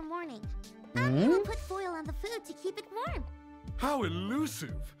entire morning. Annie will put foil on the food to keep it warm. How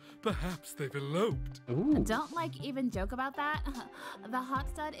elusive! Perhaps they've eloped. Ooh. Don't even joke about that. The hot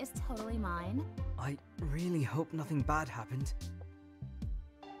stud is totally mine. I really hope nothing bad happened.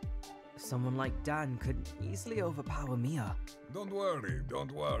 Someone like Dan could easily overpower Mia. Don't worry.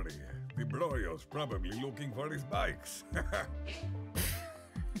 The Broyo's probably looking for his bikes.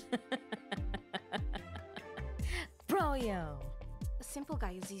 Broyo. A simple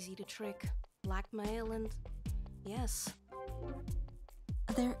guy is easy to trick, blackmail, and yes.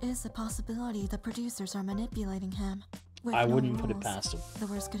 There is a possibility the producers are manipulating him. With I no wouldn't put it rules, past him. The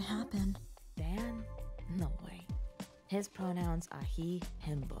worst could happen. Dan? No way. His pronouns are he,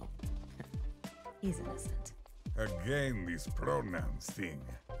 him, both. He's innocent. Again, this pronouns thing.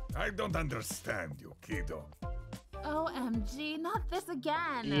 I don't understand you, kiddo. OMG, not this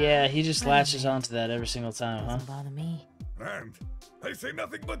again. Yeah, he just latches onto that every single time, huh? Doesn't bother me. And I say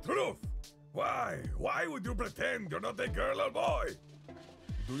nothing but truth. Why? Why would you pretend you're not a girl or boy?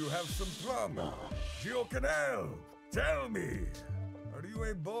 Do you have some trauma? Gio can help. Tell me. Are you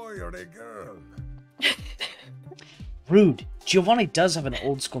a boy or a girl? Rude. Giovanni does have an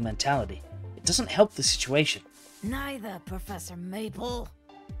old school mentality. It doesn't help the situation. Neither, Professor Maple.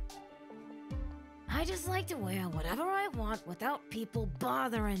 I just like to wear whatever I want without people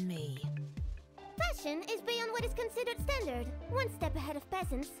bothering me. Fashion is beyond what is considered standard, one step ahead of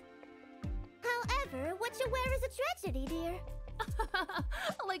peasants. However, what you wear is a tragedy, dear.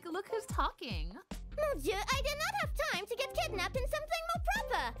 Like, look who's talking. Mon Dieu, I did not have time to get kidnapped in something more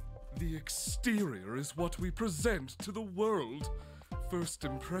proper. The exterior is what we present to the world. First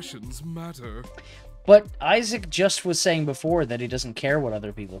impressions matter. But Isaac just was saying before that he doesn't care what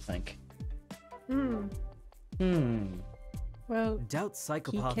other people think. Well, Doubt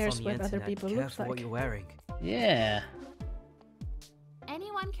psychopaths he cares on the what internet other people care look for what like. you're wearing. Yeah.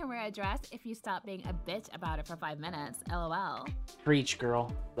 Anyone can wear a dress if you stop being a bitch about it for 5 minutes. LOL. Preach,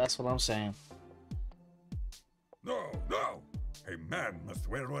 girl. That's what I'm saying. No. A man must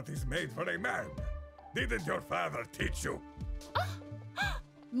wear what is made for a man. Didn't your father teach you?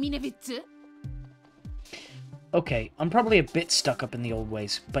 Minevitsu. Okay, I'm probably a bit stuck up in the old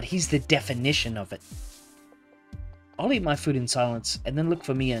ways, but he's the definition of it. I'll eat my food in silence, and then look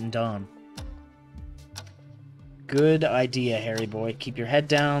for Mia and Dawn. Good idea, Harry boy. Keep your head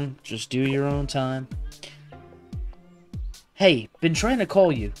down. Just do your own time. Hey, been trying to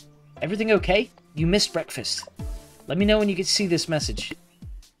call you. Everything okay? You missed breakfast. Let me know when you can see this message.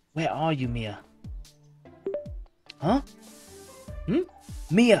 Where are you, Mia? Huh?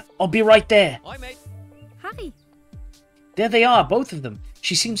 Mia, I'll be right there. Hi, mate. Hi. There they are, both of them.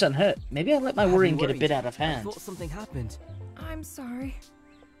 She seems unhurt. Maybe I'll let my worrying get a worried. bit out of I hand. thought something happened. I'm sorry.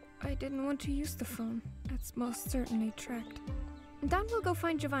 I didn't want to use the phone. It's most certainly tracked. Dan will go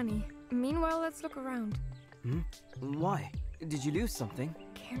find Giovanni. Meanwhile, let's look around. Why? Did you lose something?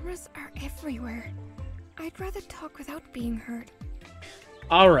 Cameras are everywhere. I'd rather talk without being heard.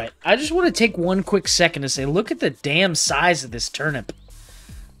 Alright, I just want to take one quick second to say, look at the damn size of this turnip.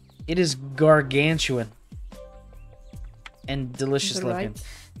 It is gargantuan. And delicious looking. Right?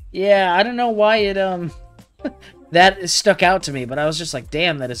 Yeah, I don't know why it, that stuck out to me, but I was just like,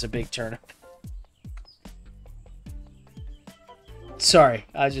 damn, that is a big turnip. Sorry,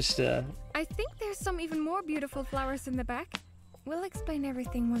 I just, I think there's some even more beautiful flowers in the back. We'll explain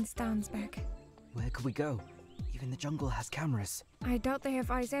everything once Dan's back. Where could we go? Even the jungle has cameras. I doubt they have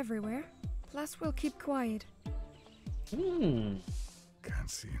eyes everywhere. Plus, we'll keep quiet. Can't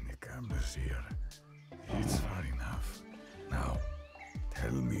see any cameras here. It's far enough. Now,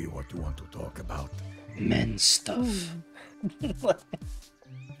 tell me what you want to talk about. Men stuff.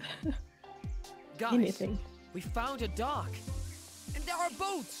 Guys, Anything. we found a dock. And there are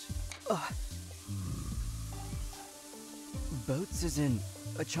boats. Boats as in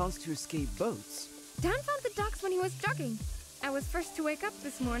a chance to escape boats. Dan found the docks when he was jogging. I was first to wake up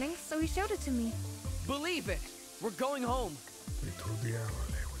this morning, so he showed it to me. Believe it. We're going home. Little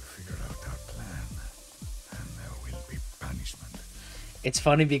Diavole will figure out our plan. And there will be punishment. It's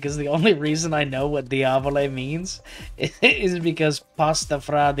funny because the only reason I know what diavole means is because pasta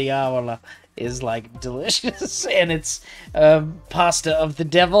fra diavola is like delicious and it's pasta of the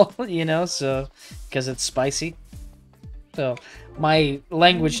devil, you know, so because it's spicy. So my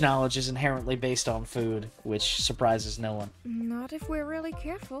language knowledge is inherently based on food, which surprises no one. Not if we're really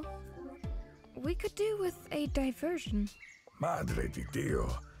careful. We could do with a diversion. Madre di Dio,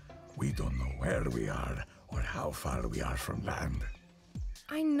 we don't know where we are or how far we are from land.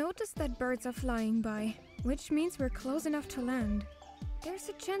 I noticed that birds are flying by, which means we're close enough to land. There's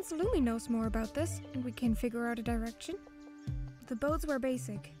a chance Lumi knows more about this, and we can figure out a direction. The boats were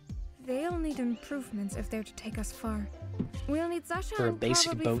basic. They'll need improvements if they're to take us far. We'll need Sasha For a and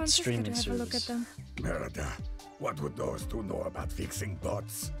basic probably boat Francisca streaming to have a look at service. them. Merida, what would those two know about fixing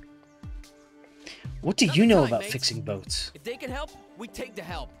boats? What do you know about fixing boats? If they can help, we take the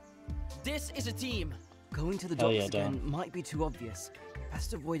help. This is a team. Going to the Hell docks yeah, again might be too obvious.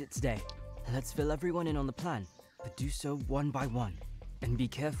 Best avoid it today. Let's fill everyone in on the plan, but do so one by one. And be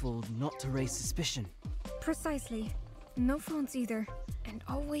careful not to raise suspicion. Precisely. No phones either, and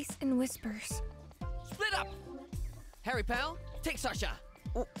always in whispers. Split up! Harry, pal, take Sasha.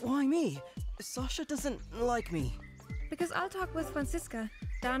 Why me? Sasha doesn't like me. Because I'll talk with Francisca.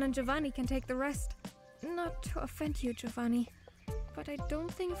 Dan and Giovanni can take the rest. Not to offend you, Giovanni, but I don't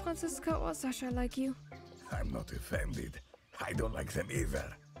think Francisca or Sasha like you. I'm not offended. I don't like them either.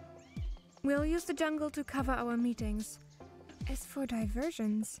 We'll use the jungle to cover our meetings. As for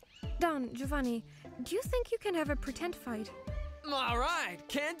diversions, Dan, Giovanni, do you think you can have a pretend fight? All right,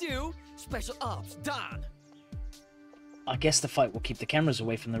 can do. Special ops, done. I guess the fight will keep the cameras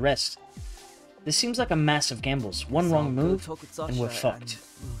away from the rest. This seems like a massive gamble. One wrong move, and we're fucked.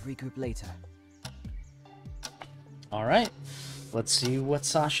 We'll regroup later. Alright, let's see what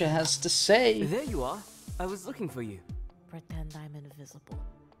Sasha has to say. There you are. I was looking for you. Pretend I'm invisible.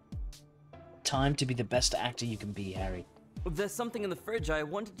 Time to be the best actor you can be, Harry. There's something in the fridge I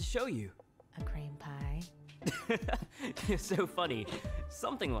wanted to show you. A cream pie? You're so funny.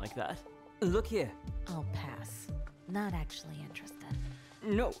 Something like that. Look here. I'll pass. Not actually interested.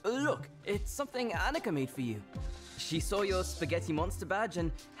 No, look. It's something Annika made for you. She saw your spaghetti monster badge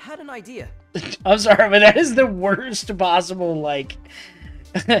and had an idea. I'm sorry, but that is the worst possible, like...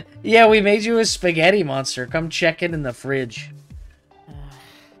 yeah, we made you a spaghetti monster. Come check it in the fridge.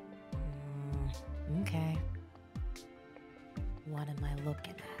 Okay. What am I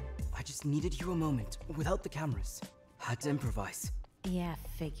looking at? I just needed you a moment, without the cameras. Had to improvise. Yeah,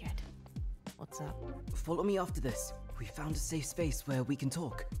 figured. What's up? Follow me after this. We found a safe space where we can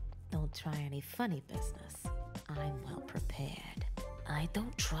talk. Don't try any funny business. I'm well prepared. I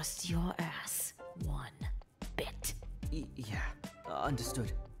don't trust your ass one bit. Yeah,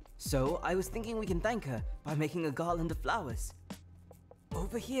 understood. So, I was thinking we can thank her by making a garland of flowers.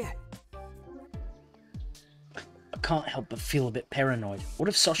 Over here. I can't help but feel a bit paranoid. What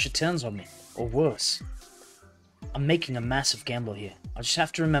if Sasha turns on me? Or worse? I'm making a massive gamble here. I just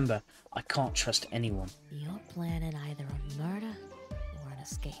have to remember, I can't trust anyone. You're planning either a murder or an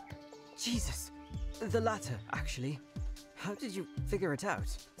escape. Jesus. The latter, actually. How did you figure it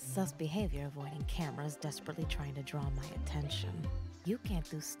out? Sus behavior avoiding cameras, desperately trying to draw my attention. You can't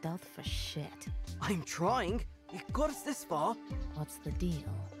do stealth for shit. I'm trying. It got us this far. What's the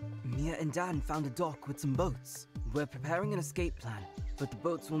deal? Mia and Dan found a dock with some boats. We're preparing an escape plan, but the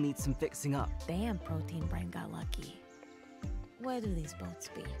boats will need some fixing up. Damn, Protein Brain got lucky. Where do these boats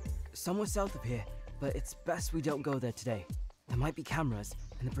be? Somewhere south of here, but it's best we don't go there today. There might be cameras,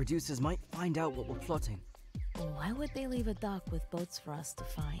 and the producers might find out what we're plotting. Why would they leave a dock with boats for us to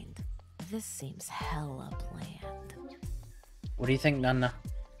find? This seems hella planned. What do you think, Nana?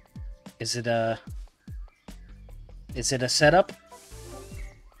 Is it a setup?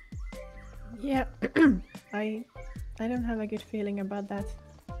 Yeah, I don't have a good feeling about that.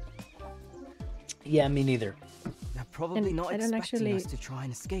 Yeah, me neither. They're probably not I don't expecting actually us to try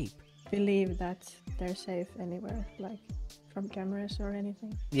and escape. believe that they're safe anywhere, like from cameras or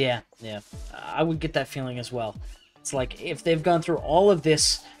anything. Yeah. I would get that feeling as well. It's like if they've gone through all of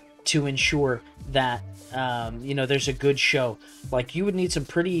this to ensure that there's a good show, like you would need some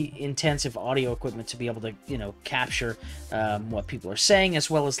pretty intensive audio equipment to be able to capture what people are saying, as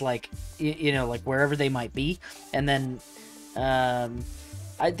well as like like wherever they might be. And then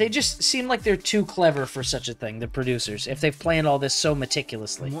they just seem like they're too clever for such a thing, the producers, if they've planned all this so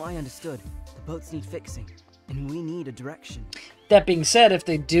meticulously. From what I understood, the boats need fixing, and we need a direction. That being said, if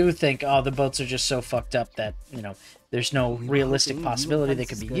they do think, oh, the boats are just so fucked up that, there's no realistic possibility they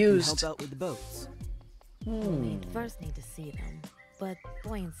could be used. Help out with the boats. We first need to see them, but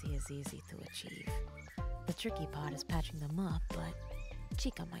buoyancy is easy to achieve. The tricky part is patching them up, but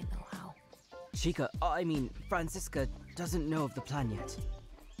Chica might know how. Francisca doesn't know of the plan yet.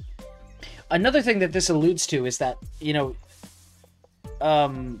 Another thing that this alludes to is that,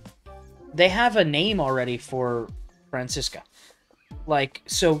 they have a name already for Francisca. Like,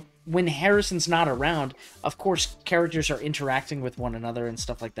 so when Harrison's not around, of course, characters are interacting with one another and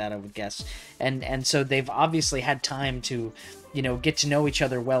stuff like that, I would guess. And so they've obviously had time to, you know, get to know each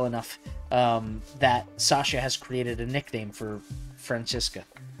other well enough that Sasha has created a nickname for Franziska.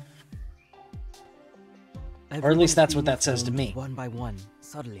 Or at least that's what that says to me. One by one,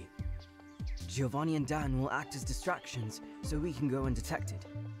 subtly. Giovanni and Dan will act as distractions, so we can go undetected.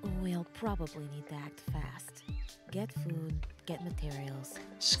 We'll probably need to act fast. Get food, get materials.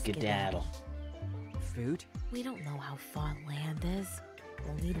 Skedaddle. Food? We don't know how far land is.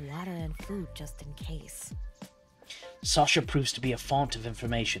 We'll need water and food just in case. Sasha proves to be a font of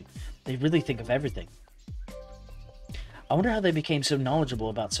information. They really think of everything. I wonder how they became so knowledgeable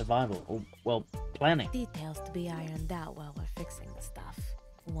about survival, or, well, planning. Details to be ironed out while we're fixing the stuff.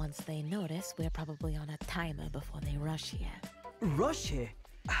 Once they notice, we're probably on a timer before they rush here. Rush here?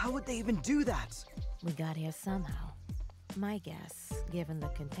 How would they even do that? We got here somehow. My guess, given the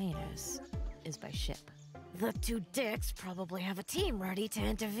containers, is by ship. The two dicks probably have a team ready to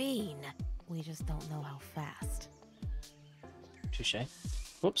intervene. We just don't know how fast. Touche.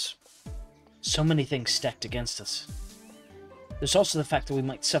 Whoops. So many things stacked against us. There's also the fact that we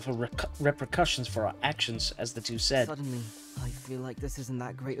might suffer repercussions for our actions, as the two said. Suddenly, I feel like this isn't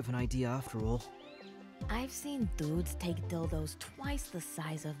that great of an idea after all. I've seen dudes take dildos twice the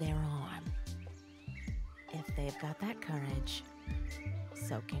size of their arm. If they've got that courage,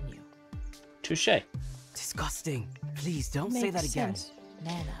 so can you. Touche. Disgusting. Please don't say that again. Sense.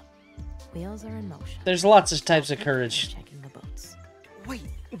 Man up. Wheels are in motion. There's lots of types of courage. Checking the boats. Wait,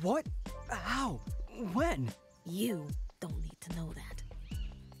 what? How? When? You don't need to know that.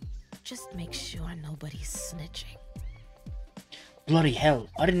 Just make sure nobody's snitching. Bloody hell,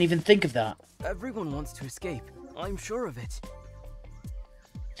 I didn't even think of that. Everyone wants to escape. I'm sure of it.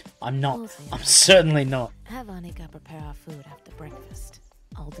 I'm not. I'm certainly not. Have Annika prepare our food after breakfast.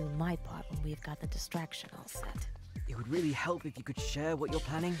 I'll do my part when we've got the distraction all set. It would really help if you could share what you're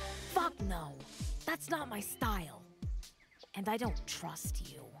planning. Fuck no! That's not my style. And I don't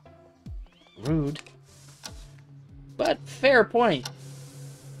trust you. Rude. But fair point.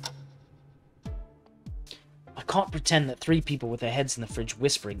 I can't pretend that 3 people with their heads in the fridge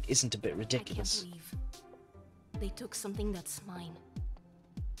whispering isn't a bit ridiculous. I can't believe they took something that's mine.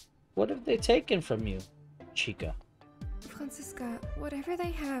 What have they taken from you, Chica? Franziska, whatever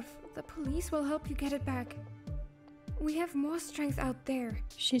they have, the police will help you get it back. We have more strength out there.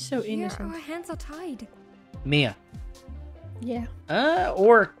 She's so innocent. Here, our hands are tied. Mia. Yeah.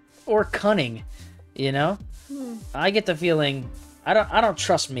 Or cunning, you know? I get the feeling I don't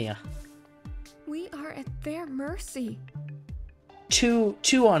trust Mia. We are at their mercy. Two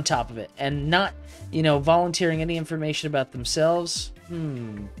on top of it, and not, you know, volunteering any information about themselves.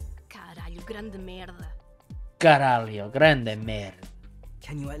 Caralho, grande merda. Caralho, grande merda.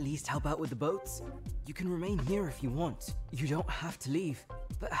 Can you at least help out with the boats? You can remain here if you want. You don't have to leave,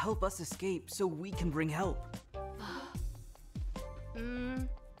 but help us escape so we can bring help.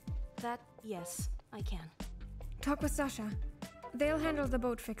 Yes, I can. Talk with Sasha. They'll handle the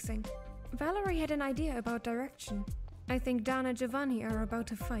boat fixing. Valerie had an idea about direction. I think Dan and Giovanni are about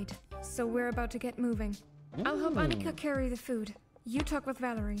to fight, so we're about to get moving. I'll help Annika carry the food. You talk with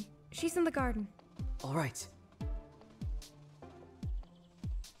Valerie. She's in the garden. All right.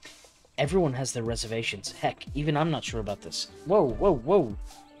 Everyone has their reservations. Heck, even I'm not sure about this. Whoa, whoa, whoa.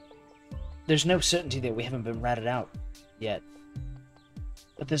 There's no certainty that we haven't been ratted out yet.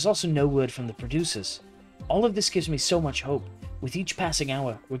 But there's also no word from the producers. All of this gives me so much hope. With each passing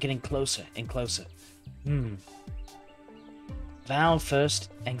hour, we're getting closer and closer. Val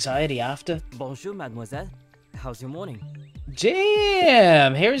first, anxiety after. Bonjour, mademoiselle. How's your morning?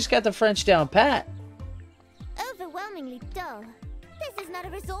 Damn! Harry's got the French down pat. Overwhelmingly dull. This is not a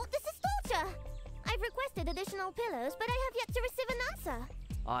resort, this is torture. I've requested additional pillows, but I have yet to receive an answer.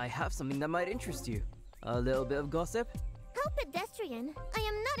 I have something that might interest you. A little bit of gossip? How pedestrian. I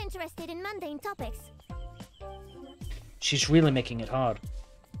am not interested in mundane topics. She's really making it hard.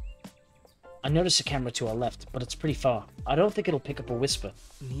 I noticed a camera to our left, but it's pretty far. I don't think it'll pick up a whisper.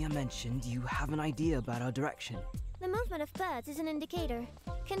 Mia mentioned you have an idea about our direction. The movement of birds is an indicator.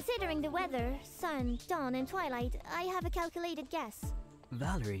 Considering the weather, sun, dawn, and twilight, I have a calculated guess.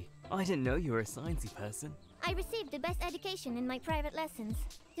 Valerie, I didn't know you were a sciencey person. I received the best education in my private lessons.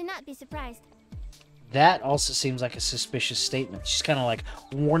 Do not be surprised. That also seems like a suspicious statement. She's kind of like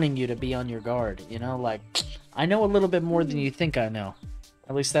warning you to be on your guard, you know? Like, I know a little bit more than you think I know.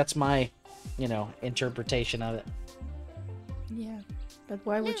 At least that's my, you know, interpretation of it. Yeah, but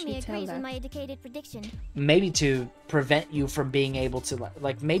why would she tell agrees that? with my educated prediction. Maybe to prevent you from being able to,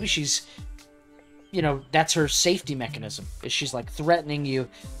 like maybe she's you know, that's her safety mechanism. Is she's like threatening you,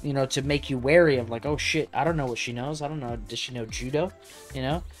 you know, to make you wary of like, oh shit, I don't know what she knows. I don't know. Does she know judo? You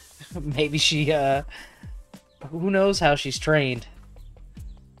know, maybe she, who knows how she's trained.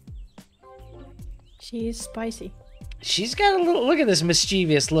 She is spicy. She's got a little, look at this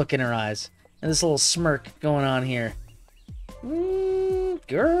mischievous look in her eyes. And this little smirk going on here.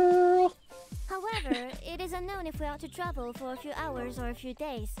 Girl. However, it is unknown if we are to travel for a few hours or a few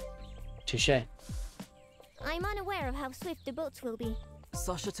days. Touché. I'm unaware of how swift the boats will be.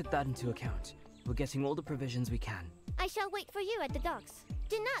 Sasha took that into account. We're getting all the provisions we can. I shall wait for you at the docks.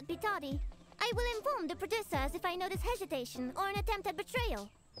 Do not be tardy. I will inform the producers if I notice hesitation or an attempt at betrayal.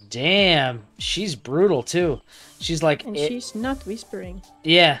 Damn, she's brutal too. She's like, and she's not whispering.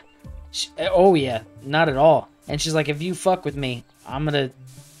 Yeah. Oh yeah, not at all. And she's like, if you fuck with me, I'm gonna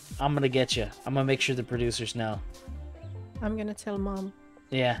get you. I'm gonna make sure the producers know. I'm gonna tell Mom.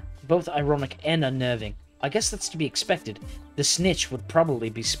 Yeah, both ironic and unnerving. I guess that's to be expected. The snitch would probably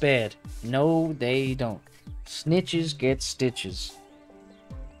be spared. No, they don't. Snitches get stitches.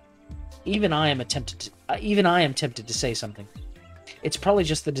 Even I am tempted to say something. It's probably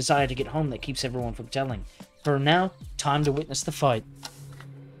just the desire to get home that keeps everyone from telling. For now, time to witness the fight.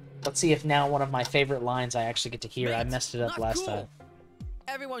 Let's see if now one of my favorite lines I actually get to hear. I messed it up last time.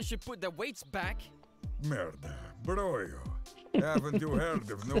 Everyone should put their weights back. Merda, broyo. Haven't you heard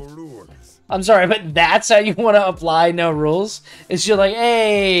of no rules? I'm sorry, but that's how you want to apply no rules? It's just like,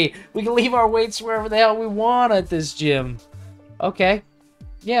 hey, we can leave our weights wherever the hell we want at this gym. Okay.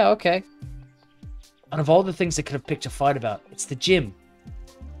 Yeah, okay. Out of all the things they could have picked a fight about, it's the gym.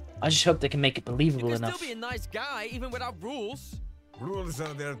 I just hope they can make it believable enough. You can still be a nice guy, even without rules. Rules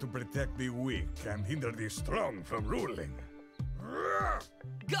are there to protect the weak and hinder the strong from ruling.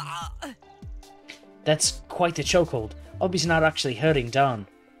 That's quite the chokehold. Hope he's not actually hurting Don.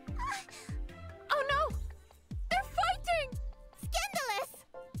 Oh no! They're fighting! Scandalous!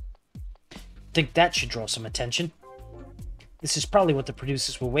 Think that should draw some attention. This is probably what the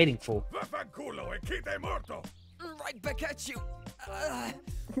producers were waiting for. Right back at you.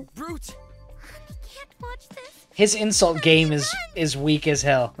 Brute. I can't watch this. His insult game is weak as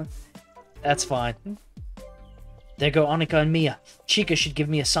hell. That's fine. There go Annika and Mia. Chica should give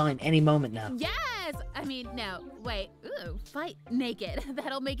me a sign any moment now. Yes! I mean, no, wait. Ooh, fight naked.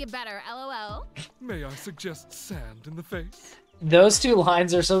 That'll make it better, LOL. May I suggest sand in the face? Those two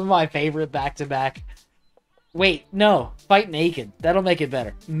lines are some of my favorite back-to-back. Wait, no. Fight naked. That'll make it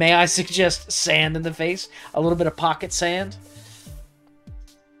better. May I suggest sand in the face? A little bit of pocket sand?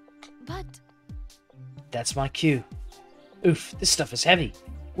 But... That's my cue. Oof, this stuff is heavy.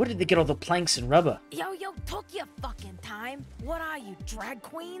 Where did they get all the planks and rubber? Yo, took your fucking time. What are you, drag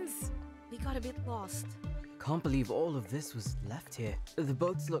queens? We got a bit lost. Can't believe all of this was left here. The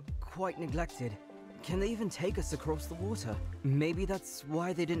boats look quite neglected. Can they even take us across the water? Maybe that's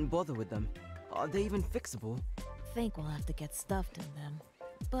why they didn't bother with them. Are they even fixable? Think we'll have to get stuffed in them,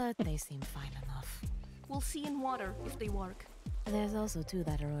 but they seem fine enough. We'll see in water if they work. There's also two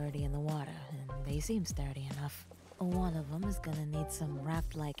that are already in the water, and they seem sturdy enough. One of them is gonna need some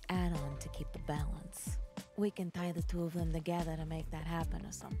raft-like add-on to keep the balance. We can tie the two of them together to make that happen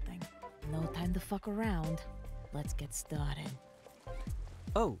or something. No time to fuck around. Let's get started.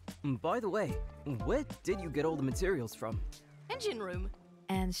 Oh, by the way, where did you get all the materials from? Engine room.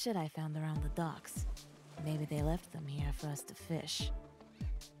 And shit I found around the docks. Maybe they left them here for us to fish.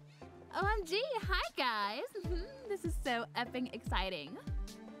 OMG, hi guys! This is so effing exciting.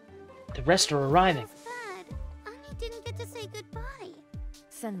 The rest are arriving. Bad. Annie didn't get to say goodbye.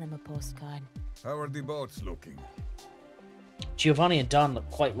 Send them a postcard. How are the boats looking? Giovanni and Don look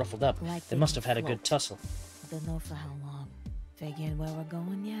quite ruffled up. Like they must have had a good tussle. Don't know for how long. Figuring where we're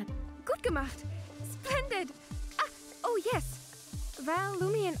going yet? Gut gemacht. Splendid. Ah, oh yes. Val,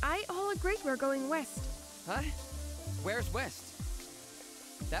 Lumi, and I all agreed we're going west. Huh? Where's west?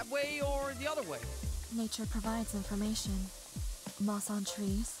 That way or the other way? Nature provides information. Moss on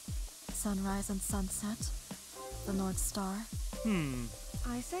trees, sunrise and sunset, the North Star.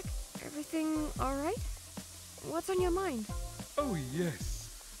 Isaac, everything all right? What's on your mind? Oh yes.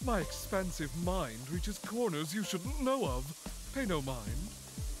 My expansive mind reaches corners you shouldn't know of. Pay no mind.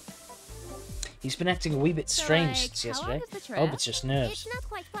 He's been acting a wee bit strange like, since how long yesterday. is the Oh, trip? it's just nerves. It's not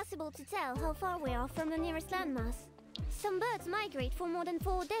quite possible to tell how far we are from the nearest landmass. Some birds migrate for more than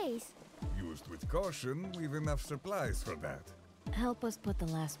 4 days. Used with caution, we've enough supplies for that. Help us put the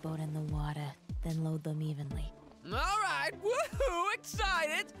last boat in the water, then load them evenly. Alright, woohoo!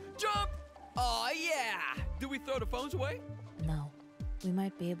 Excited! Jump! Oh yeah! Do we throw the phones away? No, we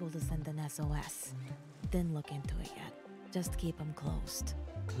might be able to send an SOS. Didn't look into it yet. Just keep them closed.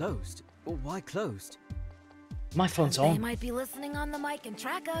 Closed? Why closed? My phone's They on. might be listening on the mic and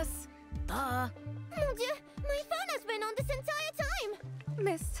track us. Duh. Mon Dieu, my phone has been on this entire time.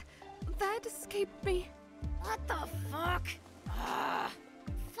 Miss, that escaped me. What the fuck?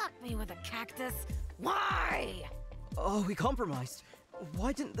 Fuck me with a cactus. Why? Oh, we compromised.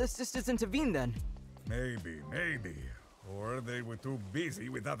 Why didn't the sisters intervene then? Maybe. Or they were too busy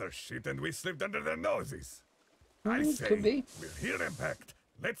with other shit and we slipped under their noses. I say, could be. we're here impact.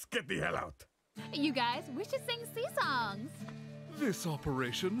 Let's get the hell out. You guys, we should sing sea songs. This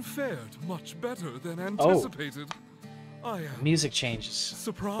operation fared much better than Oh. anticipated. I am Music changes.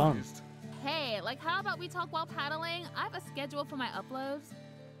 surprised. Hey, like how about we talk while paddling? I have a schedule for my uploads.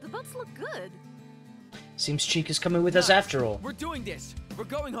 The boats look good. Seems Chica's coming with us after all. We're doing this. We're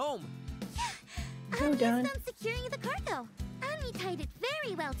going home. Go down. Done securing the cargo. Annie tied it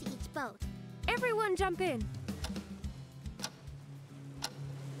very well to each boat. Everyone jump in.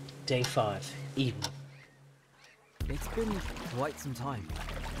 Day 5. Evening. It's been quite some time.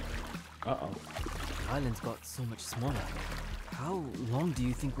 Uh-oh. The island's got so much smaller. How long do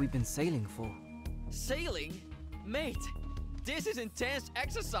you think we've been sailing for? Sailing? Mate, this is intense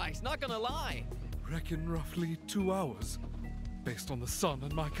exercise, not gonna lie. Reckon roughly 2 hours, based on the sun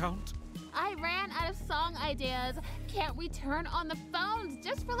and my count. I ran out of song ideas. Can't we turn on the phones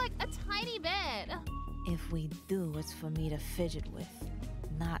just for like a tiny bit? If we do, it's for me to fidget with,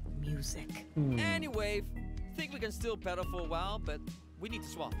 not music. Anyway, think we can still paddle for a while, but we need to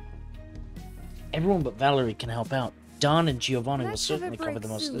swap. Everyone but Valerie can help out. Don and Giovanni will Let's have a certainly cover break the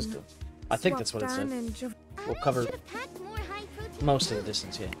most of the soon. distance. I think Swap that's what it Don said. and We'll Annie cover should have packed more high-protein most of the food.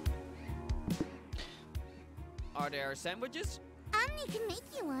 distance, yeah. Are there sandwiches? Annie can make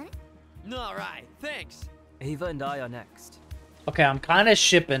you one. All right, thanks. Ava and I are next. Okay, I'm kind of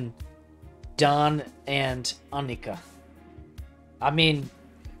shipping Don and Annika. I mean,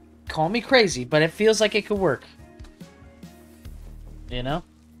 call me crazy, but it feels like it could work. You know?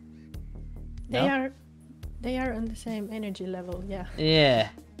 They are on the same energy level, yeah. Yeah.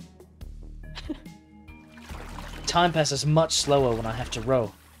 Time passes much slower when I have to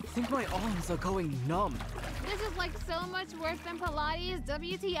row. I think my arms are going numb. This is like so much worse than Pilates,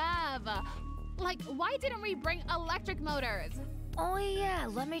 WTF. Like, why didn't we bring electric motors? Oh yeah,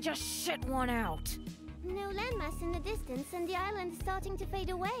 let me just shit one out. No landmass in the distance and the island is starting to fade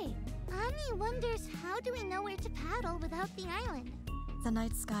away. Annie wonders, how do we know where to paddle without the island? The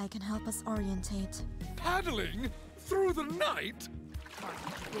night sky can help us orientate. Paddling through the night?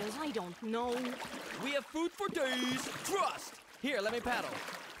 Yes, I don't know. We have food for days. Trust. Here, let me paddle.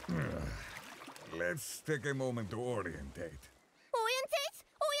 Let's take a moment to orientate. Orientate?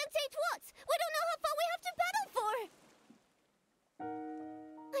 Orientate what? We don't know how far we have to paddle for!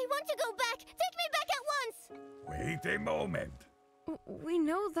 I want to go back! Take me back at once! Wait a moment. We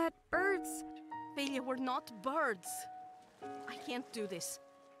know that birds... Velia, we're not birds. I can't do this.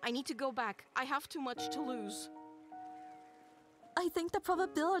 I need to go back. I have too much to lose. I think the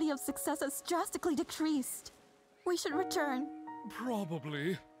probability of success has drastically decreased. We should return.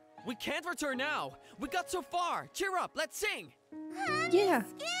 Probably. We can't return now. We got so far. Cheer up. Let's sing. Yeah.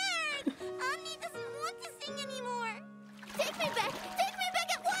 Scared! Annie doesn't want to sing anymore! Take me back! Take me back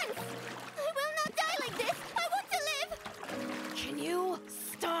at once! I will not die like this! I want to live! Can you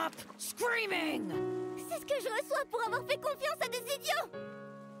stop screaming? C'est ce que je reçois pour avoir fait confiance à des idiots!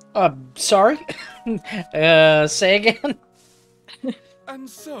 Sorry? Say again? And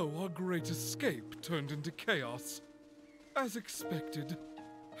so our great escape turned into chaos. As expected.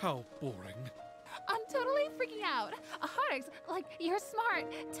 How boring. I'm totally freaking out. Harix, like, you're smart.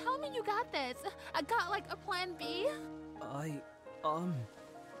 Tell me you got this. I got, like, a plan B.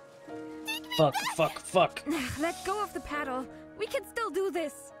 Fuck. Let go of the paddle. We can still do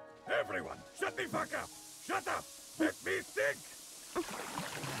this. Everyone, shut the fuck up! Shut up! Let me think!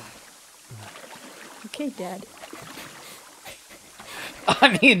 Okay, Dad.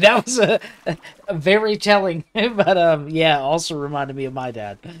 I mean, that was a very telling, but yeah, also reminded me of my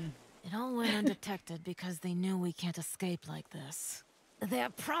dad. It all went undetected because they knew we can't escape like this. They're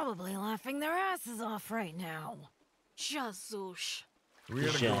probably laughing their asses off right now. Jesus.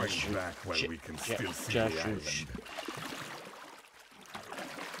 We're going back while we can still see the island.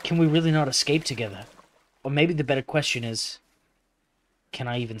 Can we really not escape together? Or maybe the better question is, can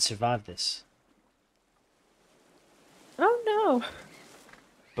I even survive this? Oh no!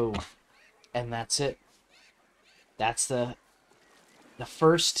 Boom. And that's it. That's the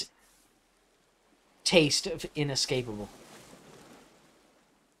first taste of Inescapable.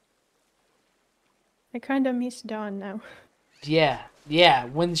 I kind of miss Dawn now. Yeah.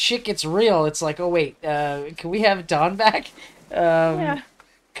 When shit gets real, it's like, oh wait, can we have Dawn back? Yeah.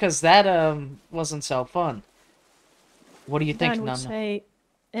 Because that wasn't so fun. What do you think, Dan would Nana? say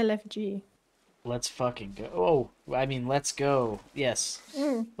LFG. Let's fucking go. Oh, I mean, let's go. Yes.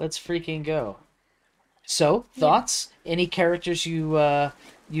 Let's freaking go. So, thoughts? Any characters you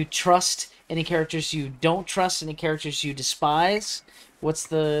you trust? Any characters you don't trust? Any characters you despise? What's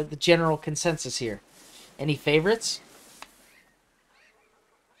the general consensus here? Any favorites?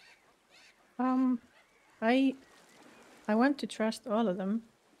 I want to trust all of them.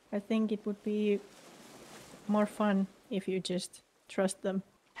 I think it would be more fun if you just trust them.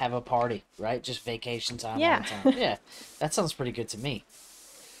 Have a party, right? Just vacation time Yeah. all the time. Yeah, that sounds pretty good to me.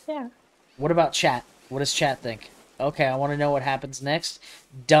 Yeah. What about chat? What does chat think? Okay, I want to know what happens next.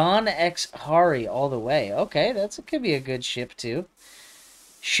 Don X Hari all the way. Okay, could be a good ship too.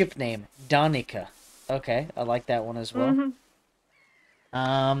 Ship name Donica. Okay, I like that one as well.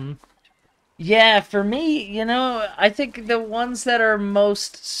 Yeah, for me, you know, I think the ones that are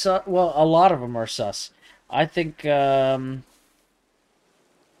most well, a lot of them are sus. I think if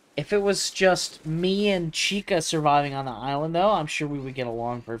it was just me and Chica surviving on the island, though, I'm sure we would get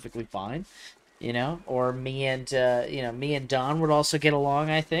along perfectly fine. You know, or me and me and Don would also get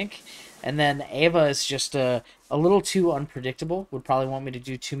along, I think. And then Ava is just a little too unpredictable. Would probably want me to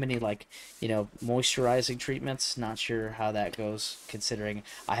do too many, like, you know, moisturizing treatments. Not sure how that goes, considering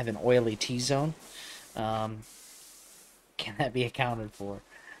I have an oily T-zone. Can that be accounted for?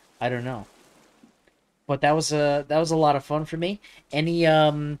 I don't know. But that was a lot of fun for me. Any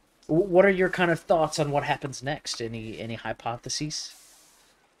what are your kind of thoughts on what happens next? Any hypotheses?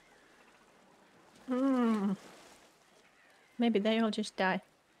 Maybe they all just die.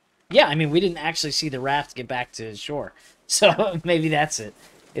 Yeah, I mean, we didn't actually see the raft get back to shore, so maybe that's it.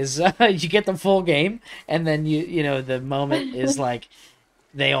 Is you get the full game, and then you know the moment is like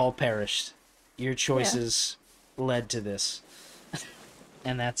they all perished. Your choices led to this,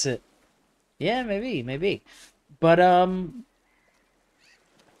 and that's it. Yeah, maybe. But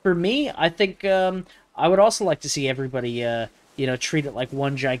for me, I think I would also like to see everybody you know, treat it like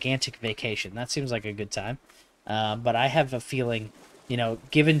one gigantic vacation. That seems like a good time. But I have a feeling, you know,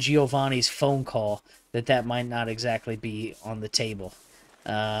 given Giovanni's phone call, that might not exactly be on the table.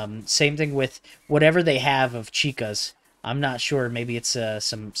 Same thing with whatever they have of Chica's. I'm not sure. Maybe it's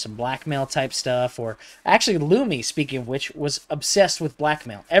some blackmail type stuff, or actually Lumi, speaking of which, was obsessed with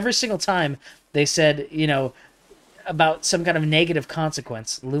blackmail. Every single time they said, you know, about some kind of negative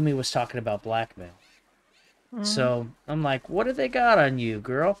consequence, Lumi was talking about blackmail. So I'm like, what do they got on you,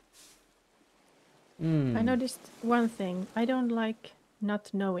 girl? I noticed one thing. I don't like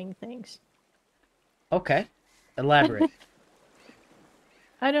not knowing things. Okay, elaborate.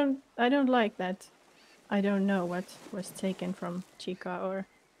 I don't like that. I don't know what was taken from Chica or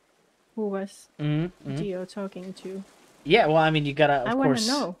who was Gio talking to. Yeah, well, I mean, you gotta, of course. I want to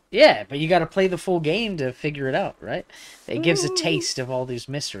know. Yeah, but you gotta play the full game to figure it out, right? It gives a taste of all these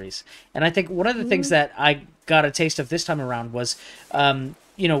mysteries. And I think one of the things that I got a taste of this time around was,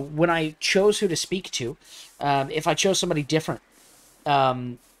 you know, when I chose who to speak to, if I chose somebody different,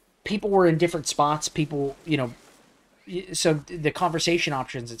 people were in different spots. People, you know, so the conversation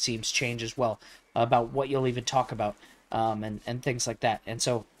options, it seems, change as well about what you'll even talk about, and things like that. And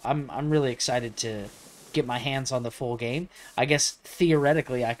so I'm really excited to get my hands on the full game. I guess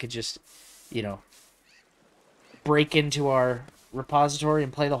theoretically I could just, you know, break into our repository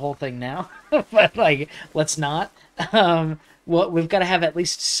and play the whole thing now. But like, let's not. Well, we've got to have at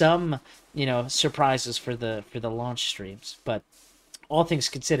least some, you know, surprises for the launch streams. But all things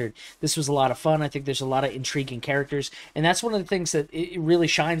considered, this was a lot of fun. I think there's a lot of intriguing characters, and that's one of the things that it really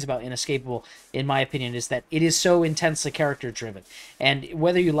shines about Inescapable, in my opinion, is that it is so intensely character driven. And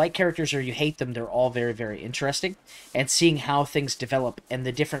whether you like characters or you hate them, they're all very, very interesting. And seeing how things develop and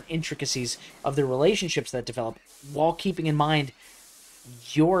the different intricacies of the relationships that develop, while keeping in mind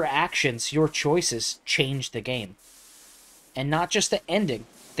your actions, your choices change the game. And not just the ending,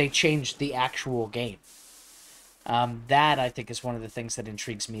 they change the actual game. That, I think, is one of the things that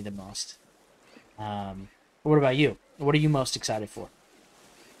intrigues me the most. What about you? What are you most excited for?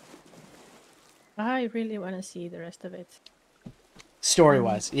 I really want to see the rest of it.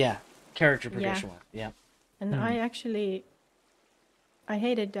 Story-wise, yeah. Character progression-wise, yeah. And I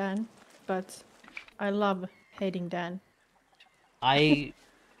hated Dan, but I love hating Dan. I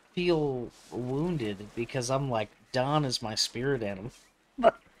feel wounded because I'm like, Don is my spirit animal.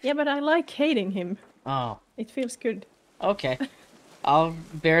 Yeah, but I like hating him. Oh. It feels good. Okay. I'll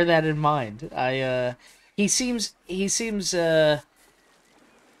bear that in mind. He seems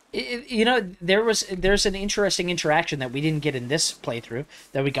You know, there's an interesting interaction that we didn't get in this playthrough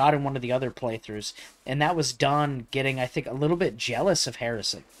that we got in one of the other playthroughs, and that was Don getting, I think, a little bit jealous of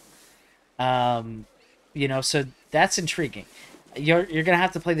Harrison. You know, so that's intriguing. You're gonna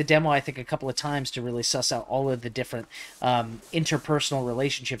have to play the demo, I think, a couple of times to really suss out all of the different interpersonal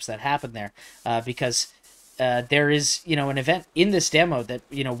relationships that happen there, because there is, you know, an event in this demo that,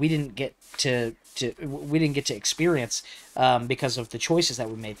 you know, we didn't get to experience because of the choices that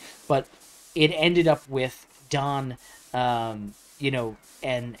we made, but it ended up with Don, you know,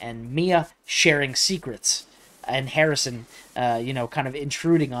 and Mia sharing secrets, and Harrison, you know, kind of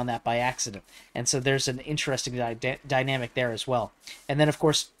intruding on that by accident. And so there's an interesting dynamic there as well. And then, of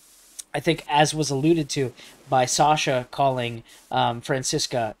course, I think, as was alluded to by Sasha calling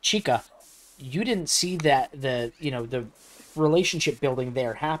Francisca Chica, you didn't see that the relationship building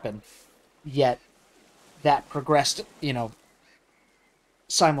there happen, yet that progressed, you know,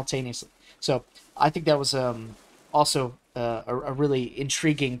 simultaneously. So I think that was also a really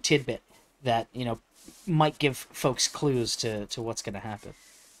intriguing tidbit that, you know, might give folks clues to what's going to happen.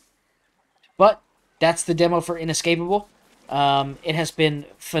 But that's the demo for Inescapable. It has been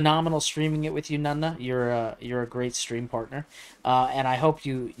phenomenal streaming it with you, Nunna. You're a great stream partner, and I hope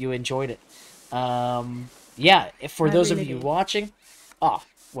you enjoyed it. Yeah, for those of you watching, well,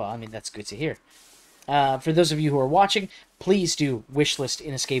 I mean, that's good to hear. For those of you who are watching, please do wishlist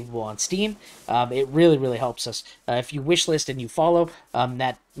Inescapable on Steam. It really, really helps us. If you wishlist and you follow,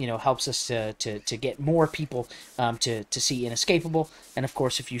 that, you know, helps us to get more people to see Inescapable. And of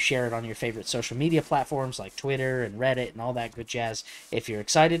course, if you share it on your favorite social media platforms like Twitter and Reddit and all that good jazz, if you're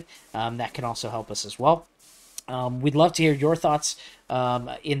excited, that can also help us as well. We'd love to hear your thoughts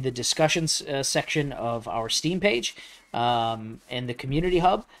in the discussions section of our Steam page and the community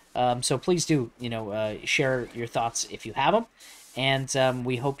hub. So please do, you know, share your thoughts if you have them. And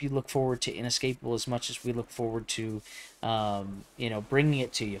we hope you look forward to Inescapable as much as we look forward to, you know, bringing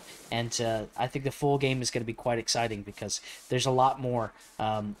it to you. And I think the full game is going to be quite exciting because there's a lot more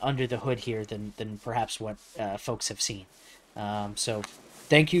under the hood here than perhaps what folks have seen. So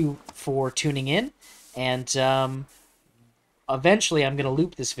thank you for tuning in. And eventually I'm going to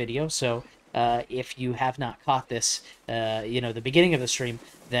loop this video. So if you have not caught this, you know, the beginning of the stream,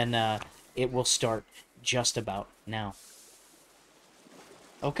 then it will start just about now.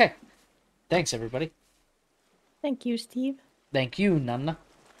 Okay. Thanks, everybody. Thank you, Steve. Thank you, Nunna.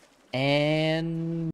 And